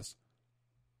forgot the S.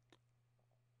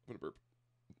 I'm going to burp.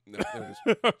 No, there it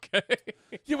is. Okay.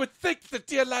 You would think the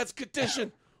dear lad's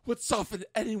condition would soften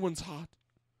anyone's heart.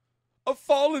 A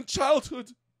fallen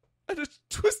childhood and a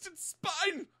twisted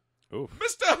spine. Oof.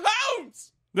 Mr.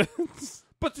 Holmes!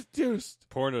 But the dearest,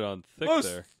 Pouring it on thick most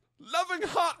there. loving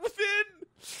heart within.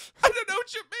 I don't know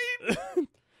what you mean.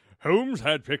 Holmes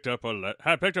had picked up the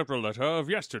letter of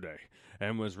yesterday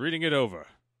and was reading it over.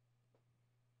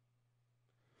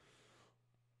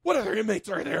 What other inmates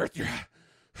are there at your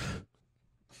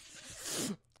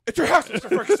house, Mr.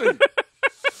 Ferguson?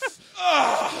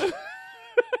 Ah!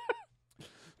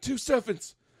 2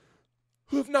 servants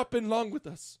who have not been long with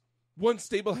us. One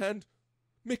stable hand,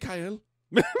 Mikhail,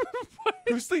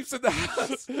 who sleeps in the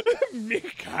house.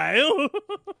 Mikhail?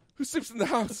 Who sleeps in the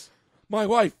house. My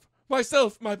wife,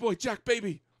 myself, my boy Jack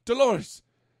Baby, Dolores,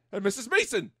 and Mrs.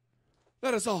 Mason.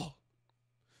 That is all.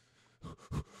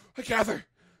 I gather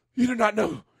you do not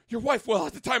know your wife well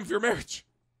at the time of your marriage.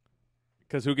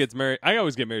 Because who gets married? I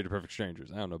always get married to perfect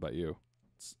strangers. I don't know about you.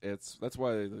 That's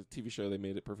why the TV show they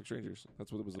made it Perfect Strangers.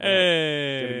 That's what it was about.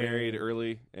 Hey. Getting married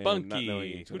early and not knowing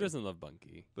Bunky. each Who other. doesn't love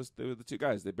Bunky? They were the 2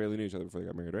 guys. They barely knew each other before they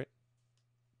got married, right?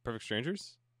 Perfect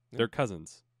strangers? Yeah. They're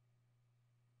cousins.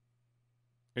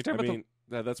 Are you talking I about mean,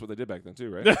 that's what they did back then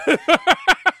too, right? the...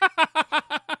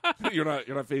 You're not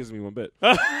phasing me one bit.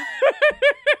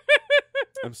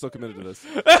 I'm still committed to this.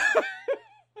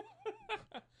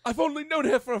 I've only known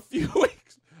her for a few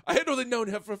weeks. I had only known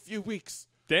her for a few weeks.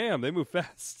 Damn, they move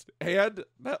fast. And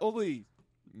not only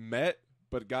met,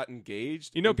 but got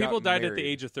engaged. You know, and got people died at the married.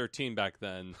 age of 13 back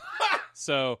then.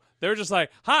 So they were just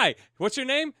like, "Hi, what's your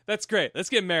name? That's great. Let's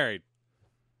get married."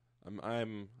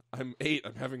 I'm 8.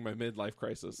 I'm having my midlife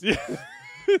crisis. Yeah.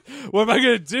 What am I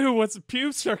gonna do once the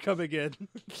pubes start coming in?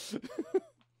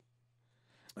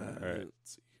 All right. Let's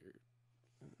see here.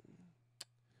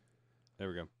 There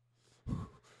we go.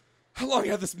 How long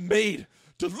had this maid,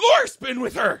 Dolores, been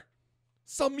with her?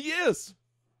 Some years.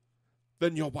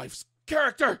 Then your wife's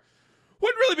character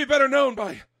would really be better known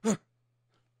by...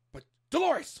 But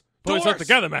Dolores! Pull yourself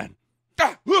together, man.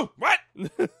 Ah, who? What? Then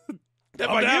Calm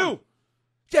by down. you.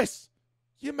 Yes,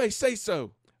 you may say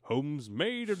so. Holmes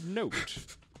made a note.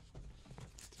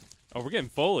 Oh, we're getting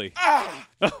Foley. Ah!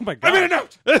 Oh my God. I made a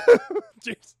note!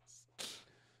 Jesus.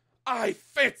 I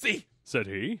fancy Said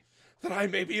he. that I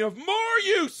may be of more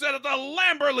use at the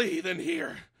Lamberley than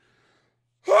here.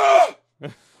 Ah! Oh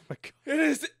my God. It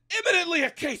is eminently a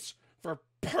case for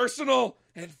personal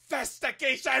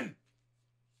investigation.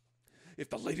 If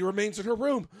the lady remains in her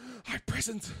room, I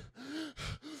present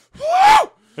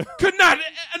could not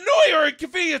annoy or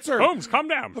inconvenience her. Holmes, calm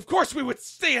down. Of course, we would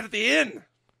stay at the inn.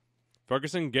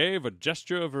 Ferguson gave a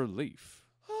gesture of relief.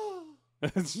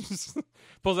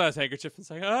 Pulls out his handkerchief and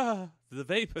says, the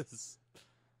vapors.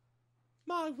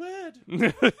 My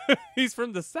word, He's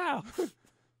from the South.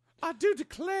 I do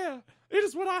declare, it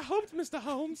is what I hoped, Mr.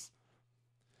 Holmes.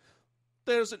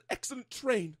 There's an excellent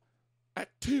train at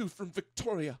 2 from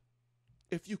Victoria.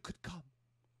 If you could come.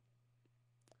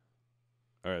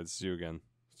 All right, it's you again.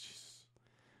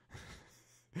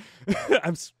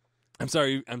 I'm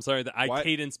sorry that I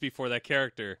cadenced before that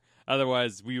character.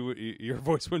 Otherwise, your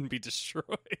voice wouldn't be destroyed.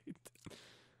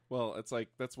 Well, it's like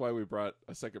that's why we brought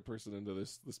a second person into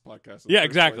this podcast. Yeah,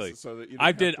 exactly. So that you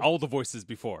I did all the voices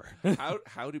before.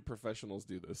 How do professionals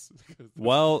do this?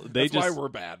 Well, that's why we're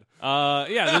bad.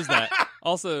 Yeah, there's that.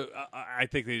 Also, I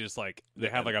think they just they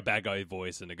have like a bad guy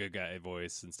voice and a good guy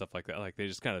voice and stuff like that. Like they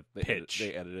just kind of pitch.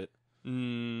 They edit it.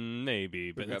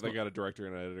 Maybe, but they got a director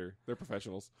and an editor. They're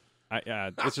professionals.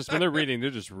 It's just when they're reading, they're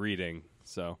just reading.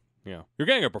 So you're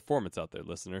getting a performance out there,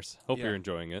 listeners. Hope you're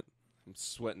enjoying it. I'm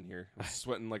sweating here. I'm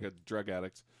sweating like a drug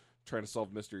addict trying to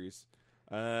solve mysteries.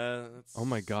 Oh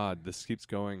my God, this keeps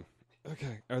going.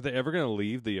 Okay, are they ever going to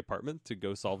leave the apartment to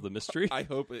go solve the mystery? I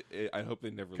hope they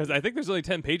never. Because I think there's only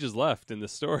 10 pages left in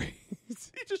this story.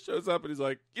 He just shows up and he's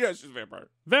like, "Yeah, she's a vampire.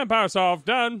 Vampire solved.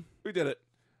 Done. We did it."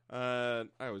 I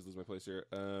always lose my place here.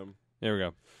 There we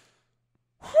go.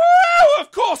 Woo!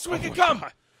 Of course we can come.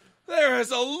 God. There is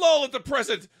a lull at the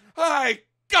present. I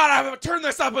gotta turn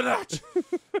this up a notch.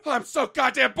 I'm so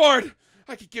goddamn bored.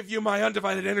 I could give you my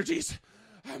undivided energies.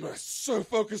 I'm so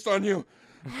focused on you.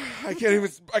 I can't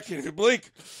even blink.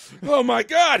 Oh my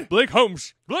God. Blink,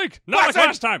 Holmes. Blink. Not like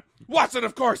last time. Watson,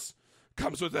 of course,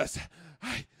 comes with us.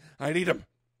 I need him.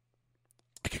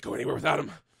 I can't go anywhere without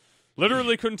him.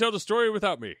 Literally couldn't tell the story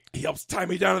without me. He helps tie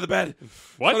me down to the bed.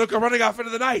 What? So I don't go running off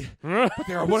into the night. But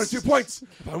there are 1 or 2 points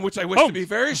on which I wish to be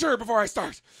very sure before I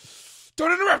start.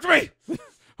 Don't interrupt me.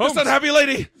 This unhappy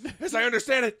lady, as I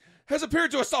understand it, has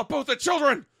appeared to assault both the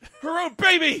children, her own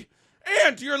baby,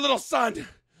 and your little son.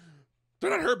 They're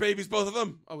not her babies, both of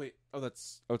them. Oh, wait. Oh,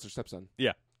 it's her stepson.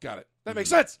 Yeah. Got it. That makes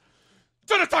sense.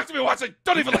 Don't talk to me, Watson.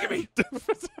 Don't even look at me.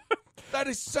 That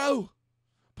is so.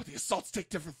 But the assaults take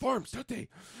different forms, don't they?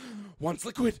 One's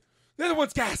liquid, the other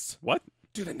one's gas. What?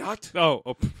 Do they not?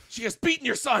 Oh. She has beaten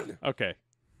your son. Okay.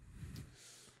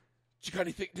 You got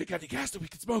any gas that we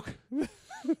can smoke?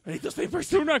 I need those papers.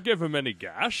 Do not give him any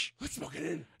gas. Let's smoke it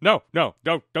in. No,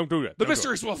 don't do that. The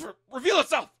mysteries will reveal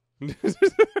itself.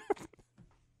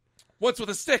 Once with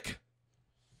a stick.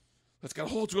 Let's get a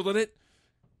hole drilled in it.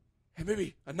 And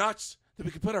maybe a notch that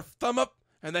we can put our thumb up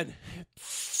and then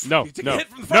No. hit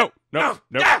from the front. No.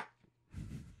 Ah!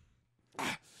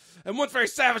 And once very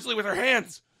savagely with her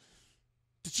hands.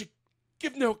 Did she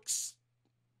give no...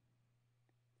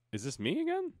 Is this me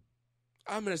again?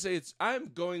 I'm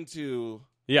going to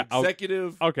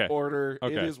executive order.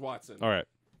 Okay. It is Watson. All right.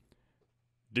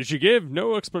 Did she give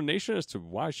no explanation as to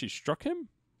why she struck him?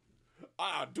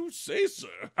 I do say, sir.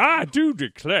 I do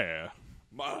declare.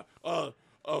 My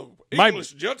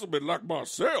English gentleman like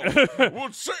myself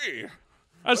would say.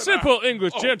 A simple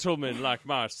English gentleman like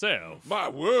myself. My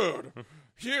word.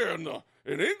 Here in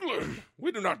England,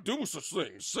 we do not do such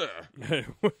things, sir.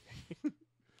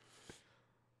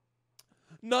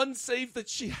 None save that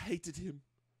she hated him.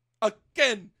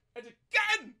 Again and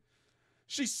again.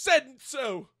 She said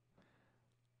so.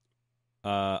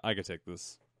 I could take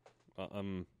this.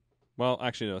 Well,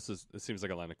 actually, no. It seems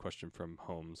like a line of question from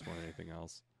Holmes more than anything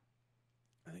else.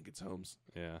 I think it's Holmes.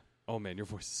 Yeah. Oh man, your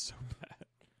voice is so bad.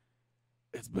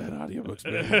 It's bad audiobooks,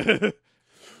 man.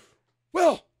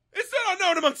 Well, it's not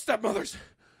unknown among stepmothers.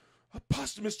 A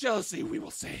posthumous jealousy, we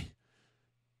will say.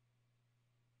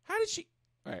 How did she?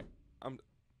 All right, I'm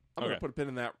gonna put a pin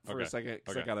in that for a second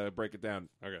because I gotta break it down.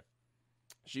 Okay.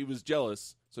 She was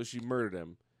jealous, so she murdered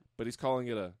him. But he's calling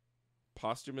it a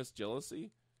posthumous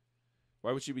jealousy.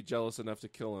 Why would she be jealous enough to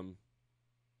kill him?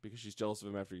 Because she's jealous of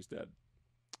him after he's dead.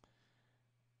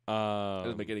 It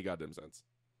doesn't make any goddamn sense.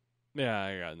 Yeah,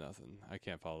 I got nothing. I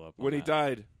can't follow up. When he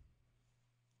died,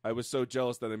 I was so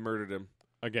jealous that I murdered him.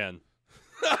 Again.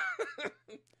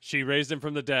 She raised him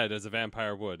from the dead as a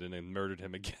vampire would and then murdered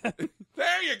him again.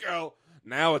 There you go.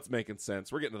 Now it's making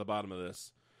sense. We're getting to the bottom of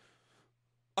this.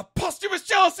 A posthumous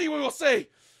jealousy, we will say.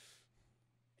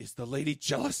 Is the lady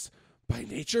jealous by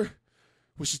nature?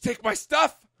 Will she take my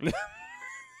stuff?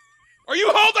 Are you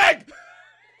holding?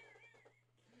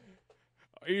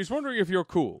 He's wondering if you're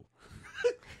cool.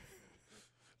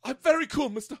 I'm very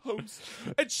cool, Mr. Holmes.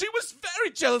 And she was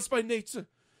very jealous by nature.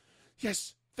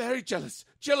 Yes, very jealous.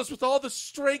 Jealous with all the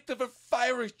strength of her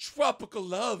fiery tropical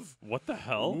love. What the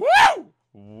hell? Woo!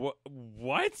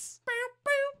 What?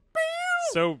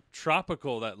 So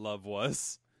tropical that love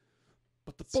was.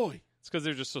 But the boy. It's because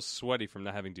they're just so sweaty from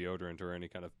not having deodorant or any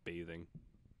kind of bathing.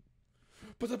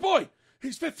 But the boy,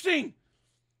 he's 15.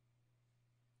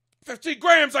 15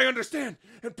 grams, I understand.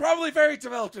 And probably very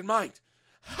developed in mind.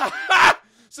 Ha ha!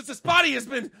 Since his body has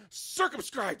been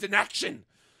circumscribed in action.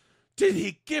 Did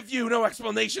he give you no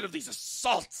explanation of these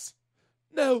assaults?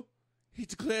 No. He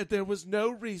declared there was no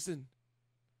reason.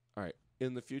 All right.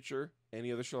 In the future,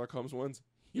 any other Sherlock Holmes ones,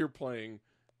 you're playing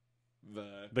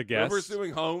the guest. Whoever's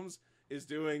doing Holmes is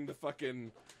doing the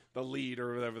fucking lead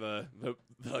or whatever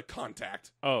the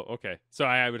contact. Oh, okay. So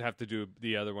I would have to do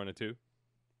the other one too.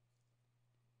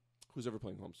 Who's ever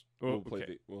playing Holmes? Oh, Will play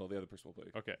okay. the other person will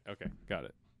play. Okay, got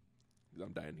it.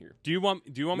 I'm dying here. Do you want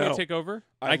me No. to take over?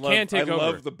 I can't take over. I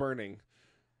love the burning.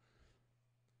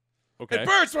 Okay. It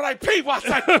burns when I pee,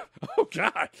 Watson! Oh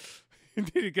God! You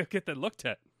need to go get that looked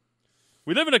at.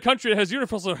 We live in a country that has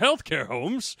universal health care,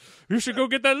 Holmes. You should go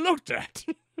get that looked at.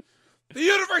 The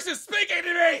universe is speaking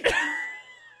to me!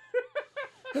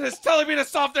 And it's telling me to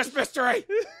solve this mystery!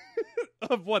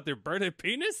 Of what? Their burning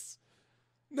penis?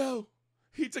 No.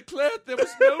 He declared there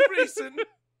was no reason.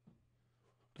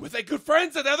 Were they good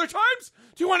friends at other times?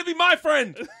 Do you want to be my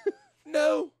friend?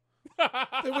 No.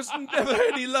 There was never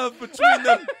any love between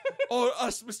them or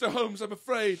us, Mr. Holmes, I'm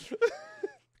afraid.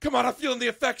 Come on, I'm feeling the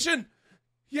affection.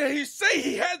 Yeah, you say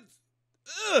he had...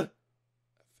 Affection.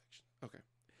 Okay.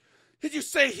 Did you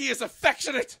say he is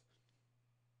affectionate?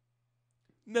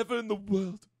 Never in the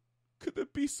world could there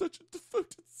be such a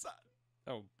devoted son.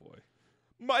 Oh boy.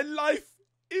 My life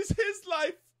is his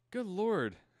life. Good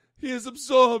Lord. He is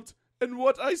absorbed in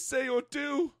what I say or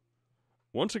do.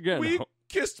 Once again. We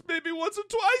kissed maybe once or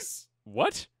twice.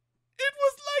 What? It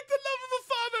was like the love of a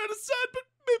father and a son, but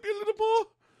maybe a little more.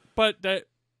 But that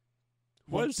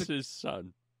Once was his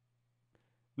son.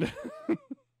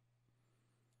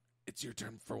 It's your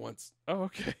turn for once. Oh,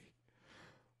 okay.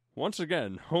 Once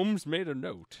again, Holmes made a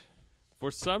note.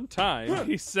 For some time,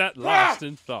 he sat lost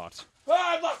in thought.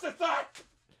 Ah, I'm lost in thought!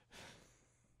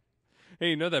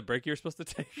 Hey, you know that break you're supposed to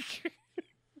take?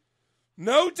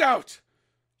 No doubt,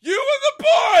 you and the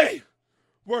boy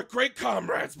were great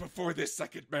comrades before this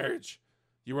second marriage.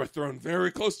 You were thrown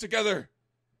very close together.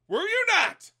 Were you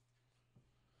not?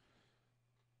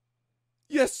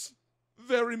 Yes,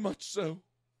 very much so.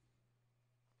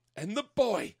 And the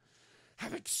boy,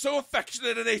 having so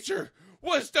affectionate a nature,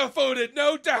 was devoted,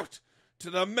 no doubt, to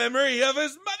the memory of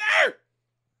his mother.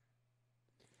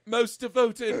 Most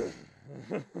devoted.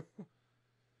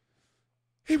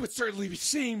 He would certainly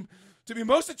seem to be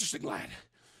most interesting, lad.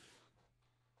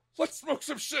 Let's smoke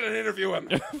some shit and interview him.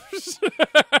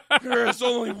 There is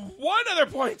only one other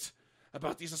point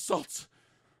about these assaults.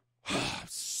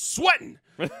 Sweating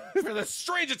for the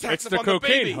strange attacks It's the upon the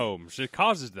cocaine, baby. Holmes. It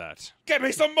causes that. Get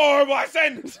me some more,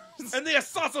 Watson! And the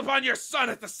assaults upon your son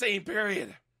at the same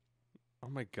period. Oh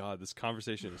my God, this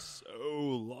conversation is so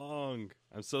long.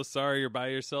 I'm so sorry you're by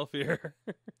yourself here.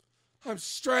 I'm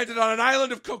stranded on an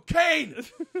island of cocaine.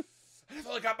 I've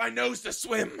only got my nose to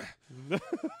swim.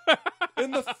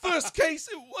 In the first case,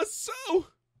 it was so.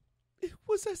 It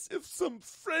was as if some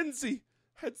frenzy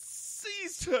had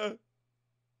seized her,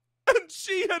 and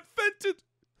she had vented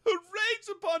her rage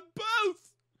upon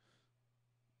both.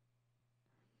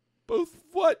 Both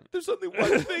what? There's only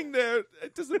one thing there.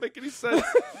 It doesn't make any sense.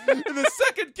 In the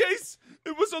second case,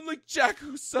 it was only Jack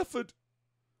who suffered.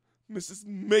 Mrs.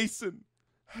 Mason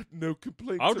had no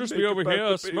complaints. I'll to just make be over about here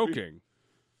the baby. smoking.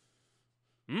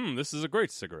 This is a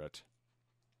great cigarette.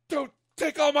 Don't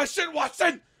take all my shit,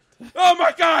 Watson! Oh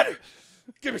my God!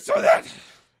 Give me some of that!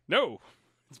 No,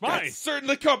 it's mine. That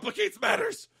certainly complicates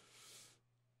matters.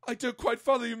 I don't quite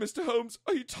follow you, Mr. Holmes.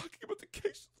 Are you talking about the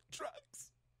case of the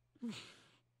drugs?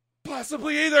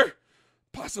 Possibly either.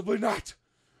 Possibly not.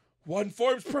 One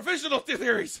forms provisional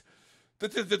theories. The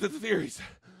theories.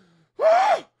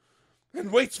 Woo!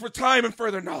 And waits for time and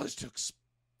further knowledge to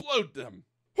explode them.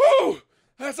 Woo!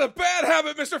 That's a bad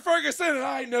habit, Mr. Ferguson, and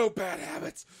I know bad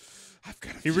habits. I've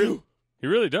got a few. He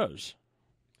really does.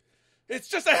 It's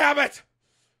just a habit.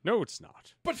 No, it's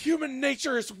not. But human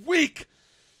nature is weak.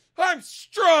 I'm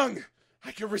strong.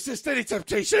 I can resist any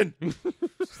temptation.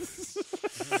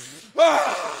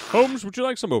 Ah! Holmes, would you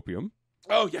like some opium?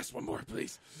 Oh, yes, one more,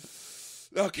 please.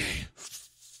 Okay.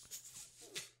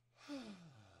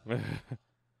 I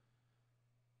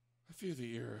fear that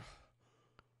your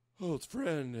old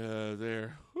friend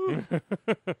there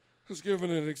has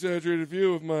given an exaggerated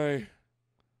view of my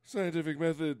scientific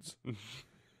methods.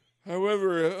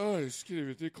 However, just getting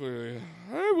ridiculous.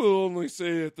 I will only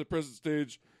say at the present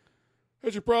stage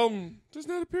that your problem does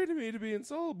not appear to me to be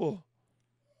insoluble.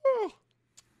 Oh.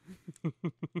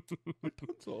 My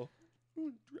tongue's all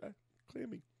dry,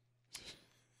 clammy.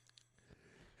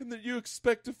 And that you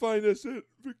expect to find us at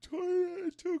Victoria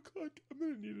at 2 o'clock. I'm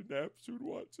going to need a nap soon,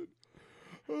 Watson.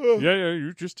 Yeah,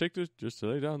 you just take this, just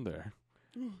lay down there.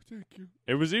 Oh, thank you.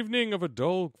 It was evening of a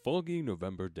dull, foggy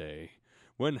November day,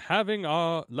 when having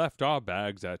left our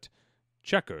bags at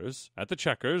the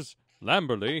Checkers,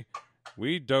 Lamberley,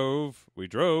 we drove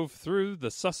through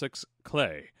the Sussex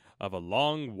clay of a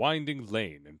long, winding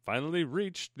lane, and finally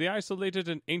reached the isolated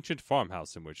and ancient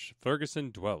farmhouse in which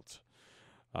Ferguson dwelt.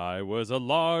 I was a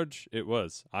large man.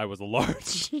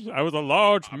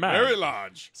 Very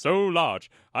large. So large.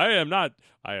 I am not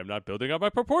building up my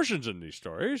proportions in these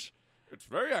stories. It's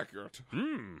very accurate.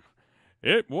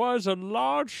 It was a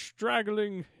large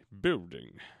straggling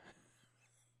building.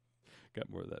 Got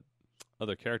more of that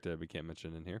other character that we can't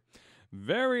mention in here.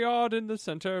 Very odd in the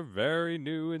center, very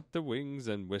new in the wings,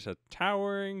 and with a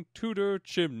towering Tudor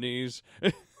chimneys.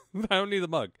 I don't need the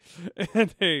mug.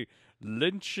 And a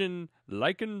lichen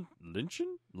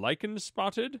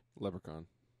spotted? Leprechaun.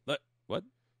 What?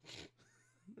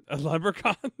 A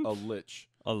leprechaun? A lich.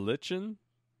 A lichen?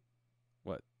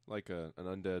 What? Like an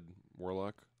undead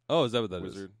warlock. Oh, is that what that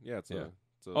is? wizard. Yeah, it's Yeah.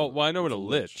 a Oh, well, I know what it's a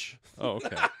lich. Oh,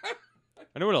 okay.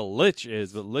 I know what a lich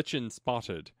is, but lichen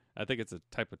spotted. I think it's a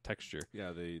type of texture.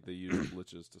 Yeah, they use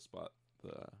liches to spot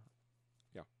the.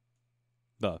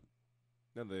 The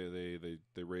Yeah,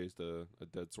 they raised a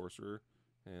dead sorcerer,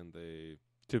 and they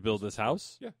to build this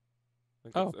house? I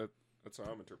think Oh. that's how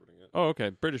I'm interpreting it. Oh, okay.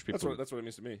 British people. That's what it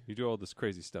means to me. You do all this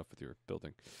crazy stuff with your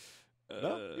building.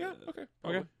 No? Yeah. Okay. Okay.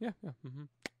 probably. Yeah. Yeah.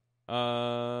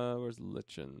 Where's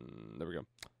lichen? There we go.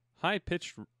 High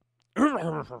pitched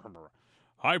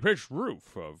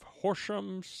roof of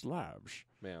Horsham slabs.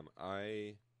 Man,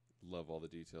 I love all the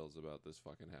details about this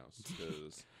fucking house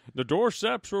because The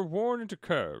doorsteps were worn into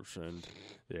curves, and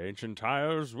the ancient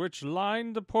tiles which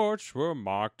lined the porch were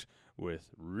marked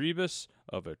with rebus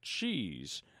of a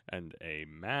cheese and a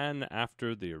man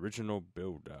after the original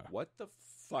builder. what the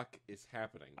fuck is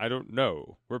happening? I don't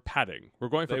know. We're padding. We're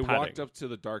going for They padding. walked up to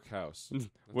the dark house. That's all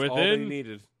they Within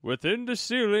needed. Within the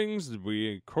ceilings,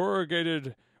 we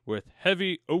corrugated with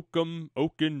heavy oaken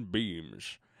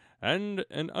beams, and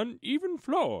an uneven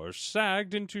floor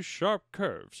sagged into sharp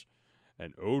curves.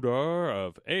 An odor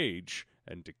of age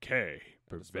and decay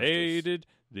And asbestos. pervaded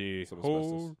the Some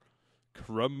whole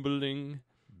crumbling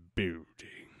building.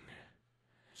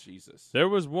 Jesus. There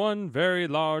was one very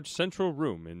large central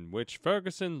room in which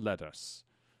Ferguson led us.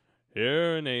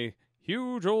 Here in a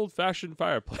huge old-fashioned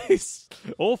fireplace.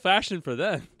 Old-fashioned for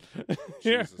then.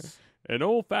 Here, Jesus. an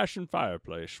old-fashioned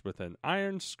fireplace with an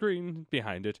iron screen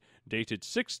behind it, dated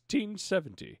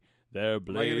 1670. There Am I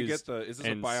gonna blazed get the? Is this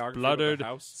a and biography spluttered. of the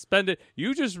house? Spend it.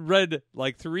 You just read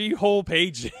like 3 whole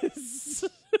pages.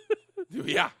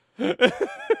 Yeah.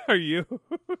 Are you?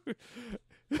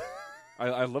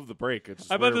 I love the break. It's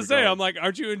just I'm about where to are say, we I'm going? like,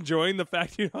 aren't you enjoying the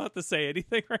fact you don't have to say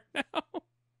anything right now?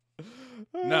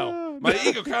 No, my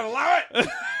ego can't allow it.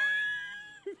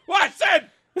 What said?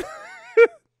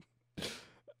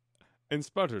 And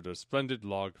sputtered a splendid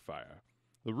log fire.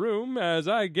 The room, as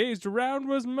I gazed around,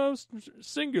 was most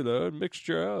singular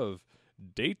mixture of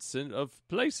dates and of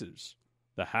places.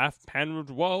 The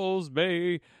half-paneled walls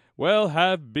may well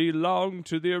have belonged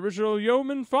to the original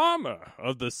yeoman farmer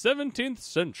of the 17th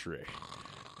century.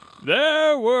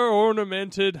 There were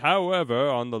ornamented, however,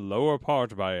 on the lower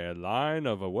part by a line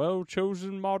of a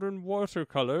well-chosen modern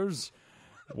watercolors,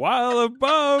 while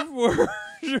above were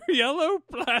yellow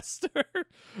plaster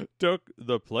took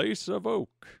the place of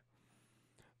oak.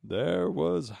 There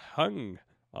was hung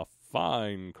a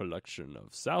fine collection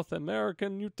of South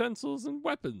American utensils and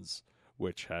weapons,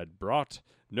 which had brought,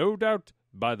 no doubt,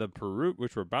 by the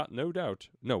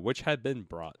which had been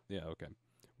brought,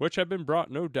 which had been brought,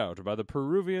 no doubt, by the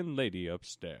Peruvian lady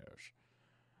upstairs.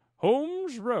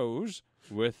 Holmes rose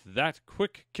with that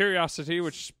quick curiosity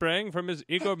which sprang from his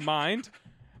eager mind,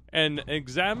 and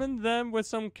examined them with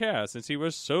some care, since he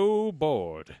was so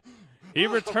bored. He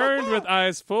returned with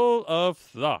eyes full of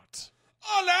thought.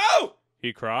 Oh no!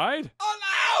 He cried.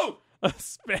 Oh no!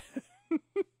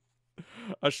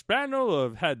 A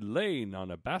spaniel had lain on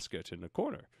a basket in the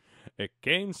corner. It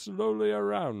came slowly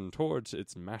around towards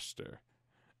its master.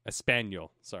 A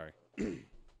spaniel, sorry.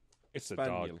 It's a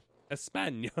dog. A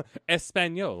spaniel.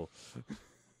 Espanol.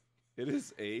 It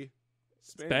is a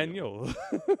Spaniel.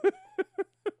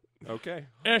 Okay.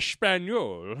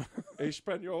 Espanol.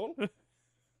 Espanol.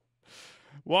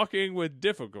 Walking with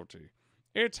difficulty.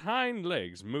 Its hind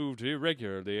legs moved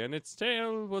irregularly, and its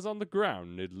tail was on the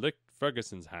ground. It licked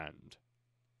Ferguson's hand.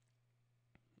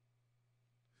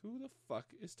 Who the fuck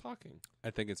is talking? I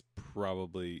think it's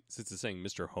probably, since it's saying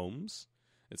Mr. Holmes,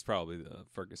 it's probably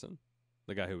Ferguson,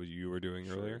 the guy who you were doing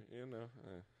earlier. You know,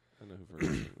 I know who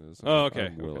Ferguson is. Oh, okay.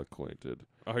 I'm well Okay. acquainted.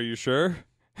 Are you sure?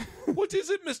 What is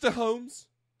it, Mr. Holmes?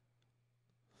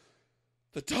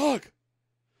 The dog.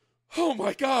 Oh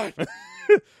my God!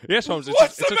 Yes, Holmes.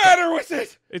 What's the matter with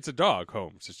it? It's a dog,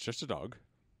 Holmes. It's just a dog.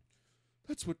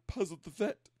 That's what puzzled the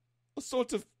vet. A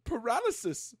sort of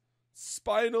paralysis,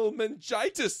 spinal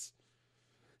meningitis.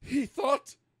 He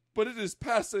thought, but it is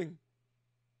passing.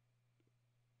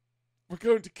 We're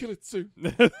going to kill it soon.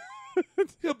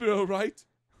 He'll be all right.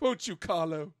 Won't you,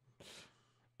 Carlo?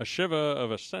 A shiver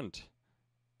of assent.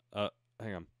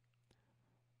 Hang on.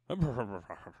 I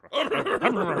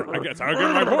guess I'll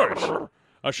get my voice.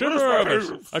 A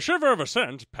shiver of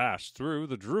assent passed through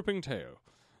the drooping tail.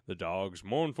 The dog's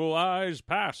mournful eyes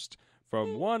passed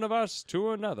from one of us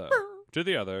to another, to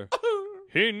the other.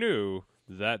 He knew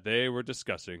that they were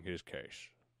discussing his case.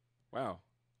 Wow.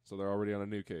 So they're already on a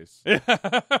new case. Forget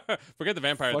the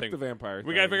vampire Fuck thing. the vampire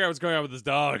We gotta thing. figure out what's going on with this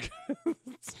dog.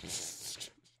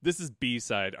 This is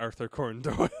B-side Arthur Conan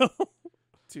Doyle.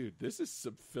 Dude, this is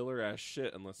some filler-ass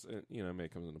shit, unless, it may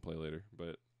come into play later,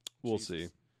 but... We'll Jesus. see.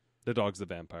 The dog's the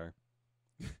vampire.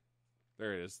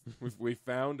 There it is. We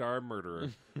found our murderer.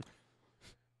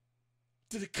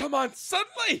 Did it come on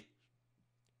suddenly?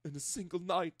 In a single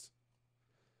night?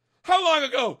 How long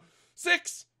ago?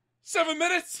 6? 7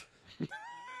 minutes?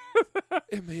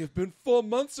 It may have been 4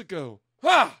 months ago.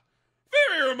 Ah!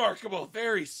 Very remarkable.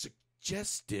 Very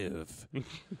suggestive.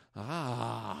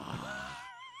 Ah.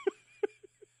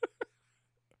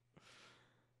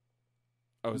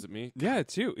 Oh, is it me? Yeah,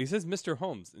 it's you. He says Mr.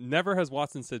 Holmes. Never has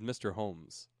Watson said Mr.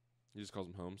 Holmes. He just calls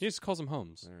him Holmes? He just calls him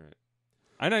Holmes. All right.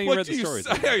 I know you What read do the you stories.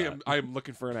 say? I am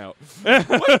looking for an out.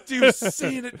 What do you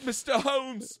see in it, Mr.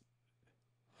 Holmes?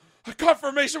 A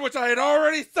confirmation which I had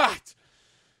already thought.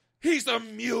 He's a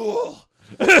mule.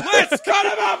 Let's cut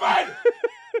him open!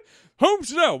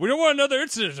 Holmes, no. We don't want another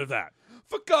incident of that.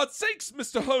 For God's sakes,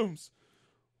 Mr. Holmes.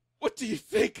 What do you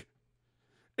think?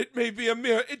 It may be a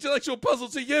mere intellectual puzzle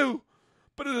to you,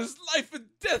 but it is life and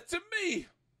death to me.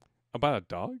 About a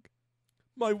dog?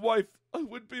 My wife, a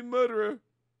would-be murderer.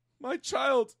 My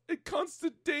child, in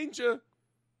constant danger.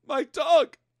 My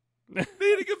dog,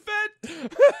 needing a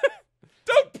vet.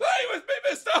 Don't play with me,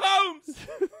 Mr. Holmes!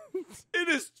 It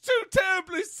is too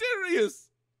terribly serious.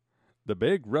 The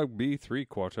big rugby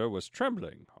three-quarter was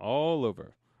trembling all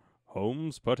over.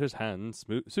 Holmes put his hand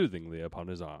soothingly upon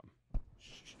his arm.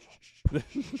 Oh,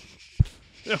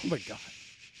 my God.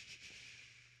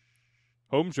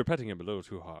 Holmes, you're petting him a little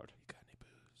too hard. You got any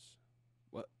booze?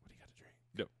 What do you got to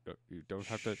drink? No, you don't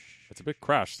have to. It's a bit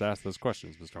crash to ask those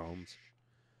questions, Mr. Holmes.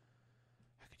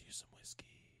 I could use some whiskey.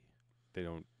 They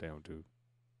don't do.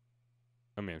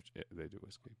 I mean, they do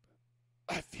whiskey.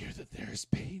 I fear that there is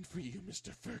pain for you,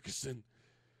 Mr. Ferguson.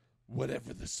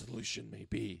 Whatever the solution may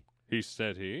be. He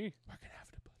said he. We're going to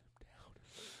have to put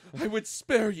him down. I would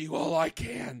spare you all I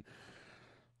can.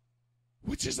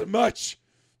 Which isn't much.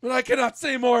 But I cannot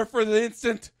say more for the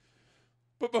instant.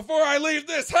 But before I leave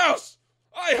this house,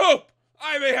 I hope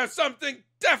I may have something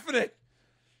definite.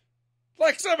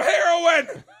 Like some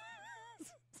heroin.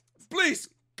 Please,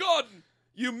 God,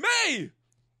 you may.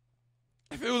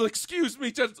 If you will excuse me,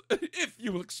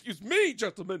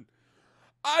 gentlemen,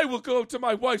 I will go to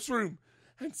my wife's room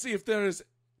and see if there has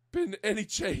been any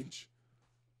change.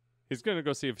 He's going to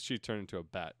go see if she turned into a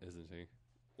bat, isn't he?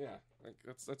 Yeah,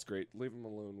 that's great. Leave him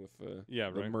alone with the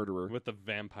right. murderer. With the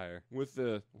vampire. With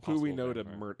the who Possible we know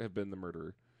vampire. to have been the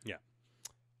murderer. Yeah.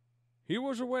 He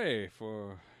was away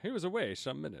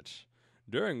some minutes,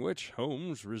 during which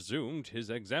Holmes resumed his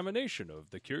examination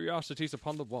of the curiosities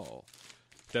upon the wall.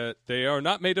 That they are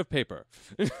not made of paper.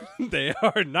 They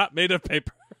are not made of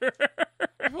paper.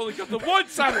 I've only got the one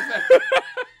side effect.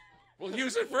 We'll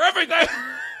use it for everything.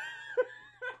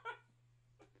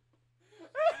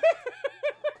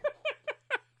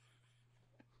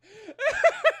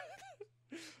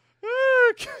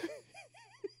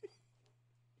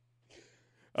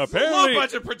 Apparently, Low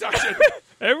budget production.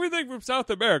 everything from South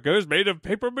America is made of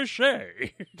paper mache.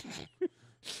 I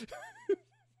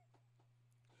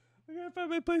gotta find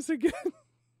my place again.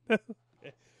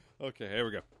 Okay, here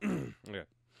we go.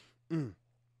 Okay.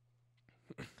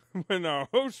 When our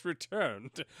host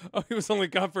returned, he was only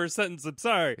gone for a sentence. I'm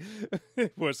sorry.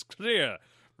 It was clear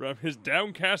from his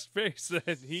downcast face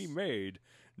that he made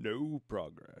no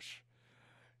progress.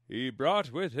 He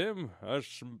brought with him a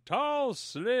tall,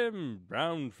 slim,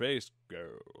 brown-faced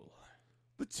girl.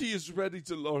 The tea is ready,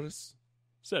 Dolores.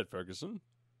 Said Ferguson.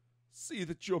 See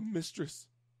that your mistress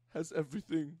has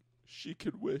everything she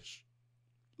could wish.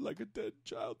 Like a dead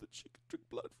child that she could drink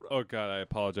blood from. Oh, God, I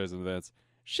apologize in advance.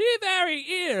 She very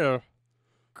ill,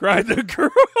 cried the girl.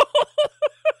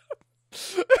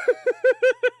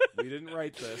 We didn't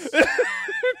write this.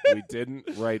 We didn't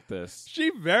write this.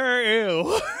 She very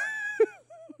ill.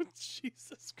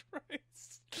 Jesus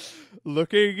Christ.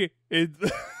 Looking in...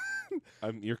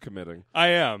 You're committing. I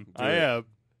am. Do I it. am.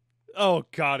 Oh,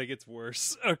 God, it gets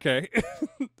worse. Okay.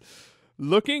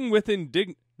 Looking with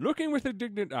indignant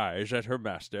eyes at her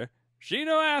master, she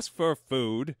no ask for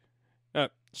food.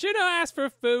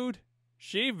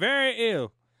 She very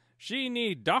ill. She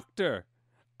need doctor.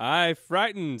 I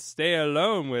frightened stay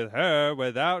alone with her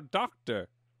without doctor.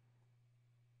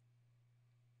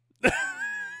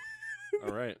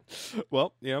 All right.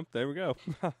 Well, yeah, there we go.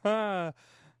 I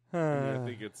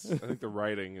think the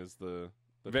writing is the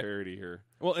parody here.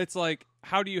 Well, it's like,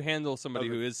 how do you handle somebody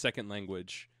Okay. who is second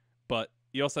language, but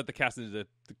you also have to cast into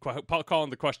call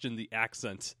into question the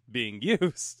accent being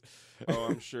used. Oh,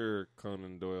 I'm sure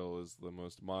Conan Doyle is the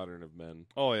most modern of men.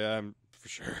 Oh yeah, for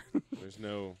sure. There's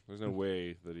no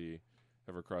way that he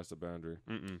ever crossed a boundary.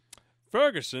 Mm-mm.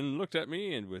 Ferguson looked at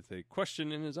me and with a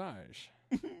question in his eyes.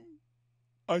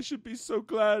 I should be so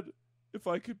glad if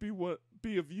I could be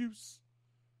of use.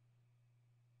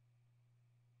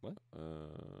 What?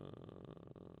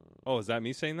 Oh, is that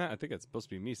me saying that? I think it's supposed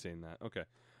to be me saying that. Okay.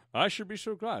 I should be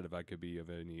so glad if I could be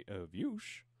of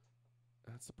use.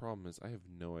 That's the problem is I have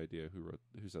no idea who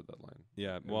said that line.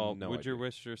 Yeah, have well, no would your idea.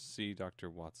 wisher see Dr.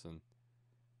 Watson?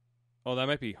 Oh, that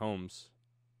might be Holmes.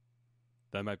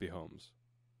 That might be Holmes.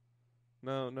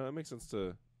 No, it makes sense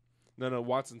to. No,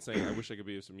 Watson's saying I wish I could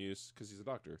be of some use because he's a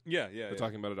doctor. Yeah. They're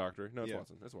talking about a doctor. No, it's Yeah.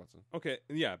 Watson. That's Watson. Okay,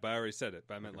 yeah, but I already said it.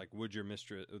 But I meant like, would your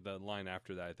mistress? The line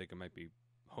after that, I think it might be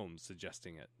Holmes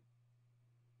suggesting it.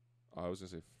 Oh, I was gonna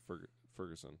say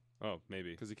Ferguson Oh,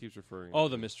 maybe. because he keeps referring. Oh,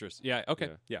 the mistress. Yeah.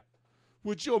 Okay. Yeah.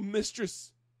 Would your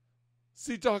mistress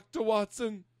see Dr.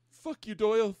 Watson? Fuck you,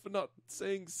 Doyle, for not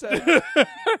saying said.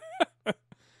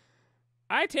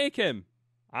 I take him.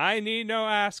 I need no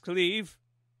ask leave.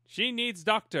 She needs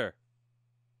doctor.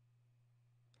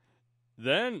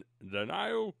 Then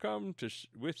I'll come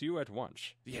with you at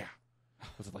once. Yeah.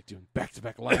 What's it like doing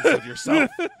back-to-back lines with yourself?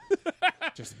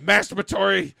 Just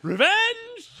masturbatory. Revenge!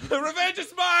 The revenge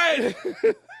is mine!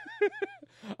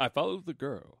 I followed the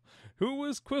girl, who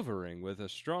was quivering with a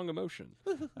strong emotion,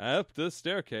 up the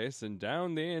staircase and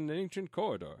down the ancient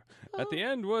corridor. At the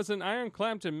end was an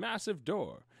iron-clamped and massive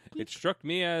door. It struck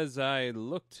me as I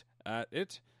looked at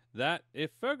it that if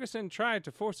Ferguson tried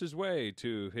to force his way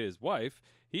to his wife,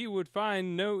 he would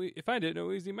find it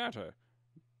no easy matter.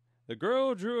 The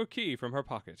girl drew a key from her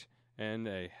pocket, and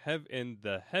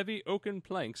the heavy oaken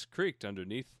planks creaked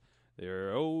underneath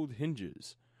their old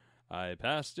hinges. I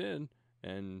passed in,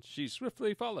 and she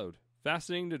swiftly followed,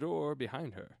 fastening the door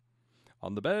behind her.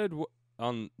 On the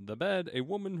bed, a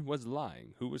woman was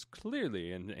lying, who was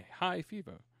clearly in a high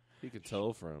fever. He could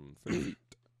tell from 3 feet.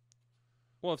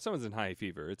 Well, if someone's in high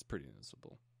fever, it's pretty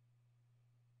noticeable.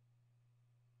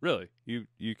 Really,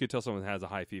 you could tell someone has a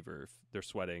high fever if they're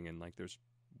sweating and like there's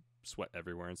sweat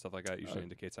everywhere and stuff like that. Usually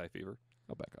indicates high fever.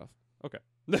 I'll back off. Okay,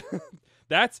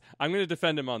 I'm going to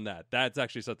defend him on that. That's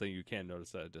actually something you can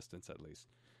notice at a distance, at least.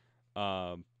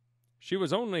 She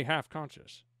was only half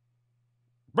conscious.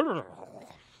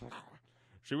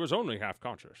 She was only half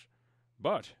conscious,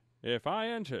 but if I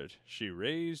entered, she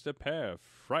raised a pair of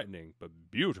frightening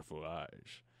but beautiful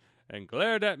eyes, and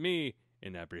glared at me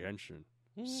in apprehension.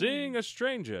 Seeing a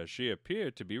stranger, she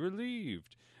appeared to be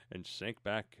relieved, and sank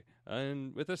back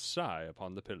with a sigh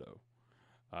upon the pillow.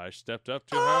 I stepped up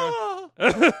to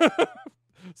her.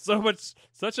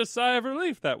 Such a sigh of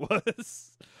relief that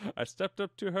was. I stepped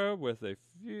up to her with a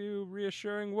few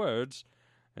reassuring words,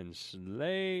 and she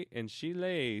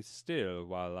lay still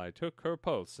while I took her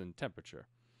pulse and temperature.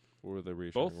 What were the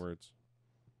reassuring Both? words?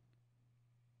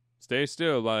 Stay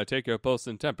still while I take your pulse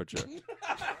and temperature.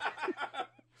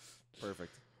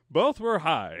 Perfect. Both were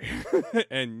high,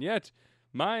 and yet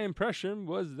my impression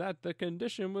was that the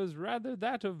condition was rather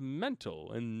that of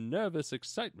mental and nervous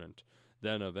excitement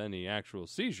than of any actual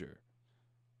seizure.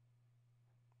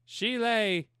 She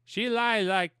lie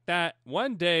like that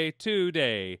 1 day, 2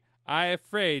 day. I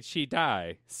afraid she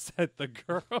die, said the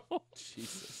girl.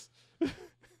 Jesus.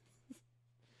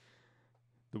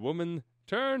 The woman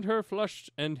turned her flushed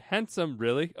and handsome,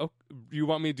 really? Oh, you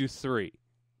want me to do 3?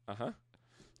 Uh-huh.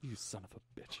 You son of a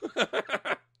bitch.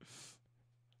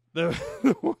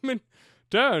 The woman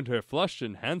turned her flushed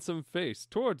and handsome face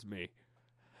towards me.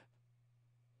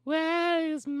 Where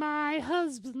is my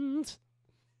husband?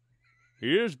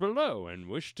 He is below and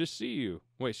wished to see you.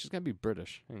 Wait, she's going to be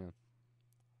British. Hang on.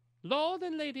 Lord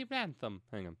and Lady Rantham.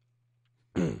 Hang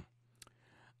on.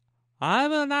 I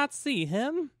will not see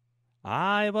him.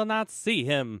 I will not see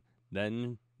him.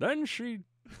 Then she...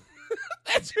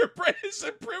 That's your British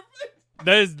improvement?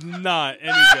 That is not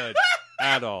any good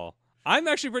at all. I'm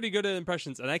actually pretty good at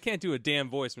impressions, and I can't do a damn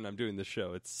voice when I'm doing this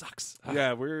show. It sucks.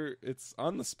 Yeah, it's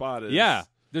on the spot. Yeah,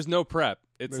 there's no prep.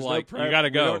 It's There's like, no prep. you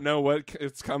gotta go. We don't know what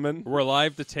it's coming. We're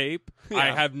live to tape. Yeah. I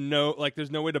have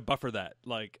there's no way to buffer that.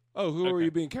 Like, Oh, who are Okay.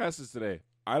 you being cast as today?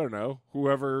 I don't know.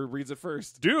 Whoever reads it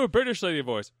first. do a British lady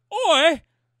voice. Oi!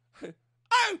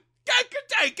 Oh, Good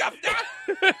day, Governor.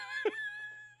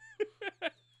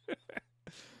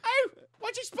 Oh,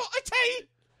 why'd you spot a tea?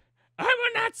 I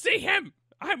will not see him.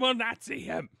 I will not see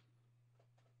him.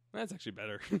 That's actually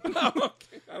better.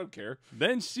 Okay, I don't care.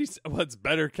 Then she's. Well, it's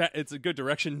better. It's a good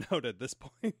direction note at this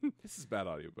point. This is bad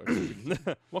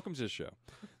audiobooks. Welcome to the show.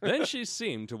 Then she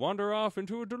seemed to wander off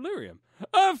into a delirium.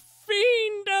 A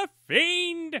fiend! A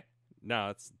fiend! No,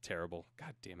 it's terrible.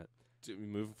 God damn it.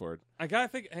 Moving forward. I gotta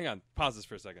think. Hang on. Pause this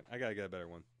for a second. I gotta get a better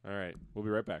one. All right, we'll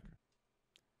be right back.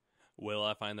 Will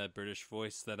I find that British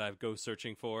voice that I go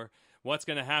searching for? What's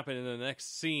gonna happen in the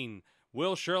next scene?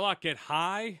 Will Sherlock get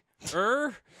high?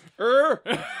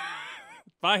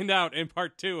 Find out in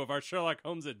part 2 of our Sherlock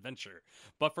Holmes adventure.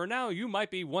 But for now, you might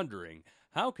be wondering,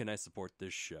 how can I support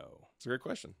this show? It's a great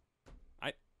question.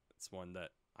 It's one that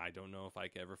I don't know if I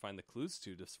could ever find the clues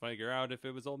to figure out if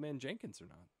it was Old Man Jenkins or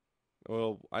not.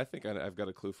 Well, I think I've got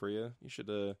a clue for you. You should.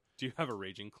 Do you have a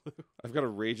raging clue? I've got a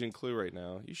raging clue right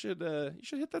now. You should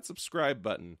hit that subscribe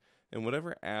button in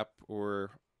whatever app or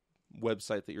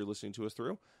website that you're listening to us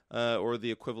through, or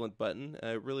the equivalent button.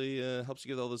 It really helps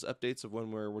you get all those updates of when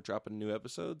we're dropping new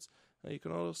episodes. You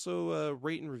can also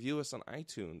rate and review us on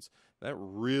iTunes. That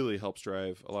really helps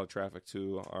drive a lot of traffic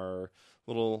to our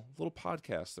little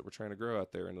podcast that we're trying to grow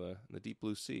out there in the deep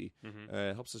blue sea. Mm-hmm.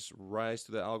 It helps us rise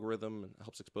to the algorithm and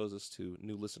helps expose us to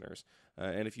new listeners.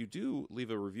 And if you do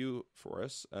leave a review for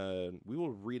us, we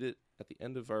will read it at the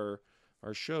end of our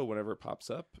show whenever it pops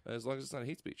up, as long as it's not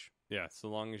hate speech. Yeah, so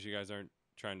long as you guys aren't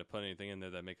trying to put anything in there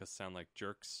that make us sound like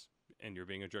jerks, and you're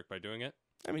being a jerk by doing it.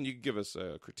 I mean, you can give us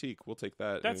a critique. We'll take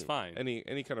that. That's fine.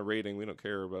 Any kind of rating, we don't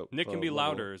care about. Nick can be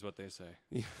louder, is what they say.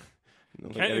 Yeah.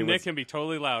 Nick can be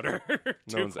totally louder.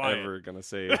 No one's quiet. Ever going to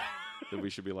say that we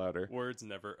should be louder. Words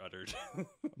never uttered.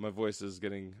 My voice is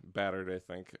getting battered, I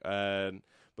think.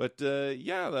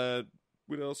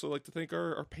 We'd also like to thank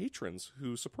our patrons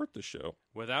who support this show.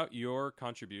 Without your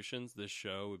contributions, this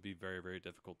show would be very, very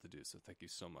difficult to do. So thank you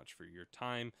so much for your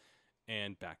time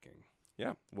and backing.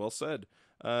 Yeah, well said.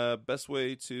 Best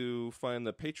way to find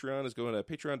the Patreon is going to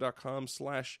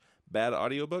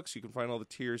patreon.com/BadAudiobooks. You can find all the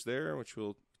tiers there, which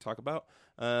we'll talk about.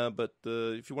 But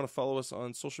if you want to follow us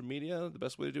on social media, the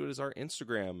best way to do it is our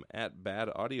Instagram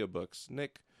 @BadAudiobooks.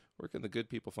 Nick, where can the good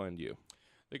people find you?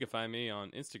 They can find me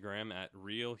on Instagram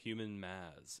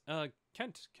 @RealHumanMaz.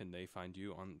 Kent, can they find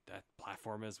you on that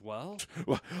platform as well?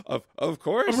 Well, of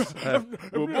course.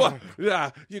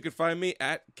 Yeah, you can find me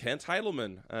at Kent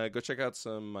Heidelman. Go check out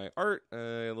some of my art,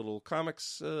 little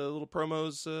comics, little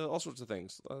promos, all sorts of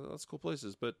things. Lots of cool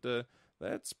places. But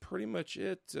that's pretty much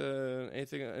it.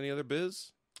 Any other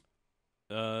biz?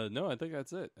 No, I think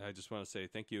that's it. I just want to say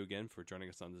thank you again for joining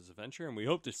us on this adventure, and we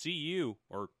hope to see you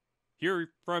or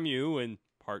hear from you in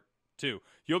part 2.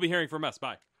 You'll be hearing from us.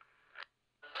 Bye.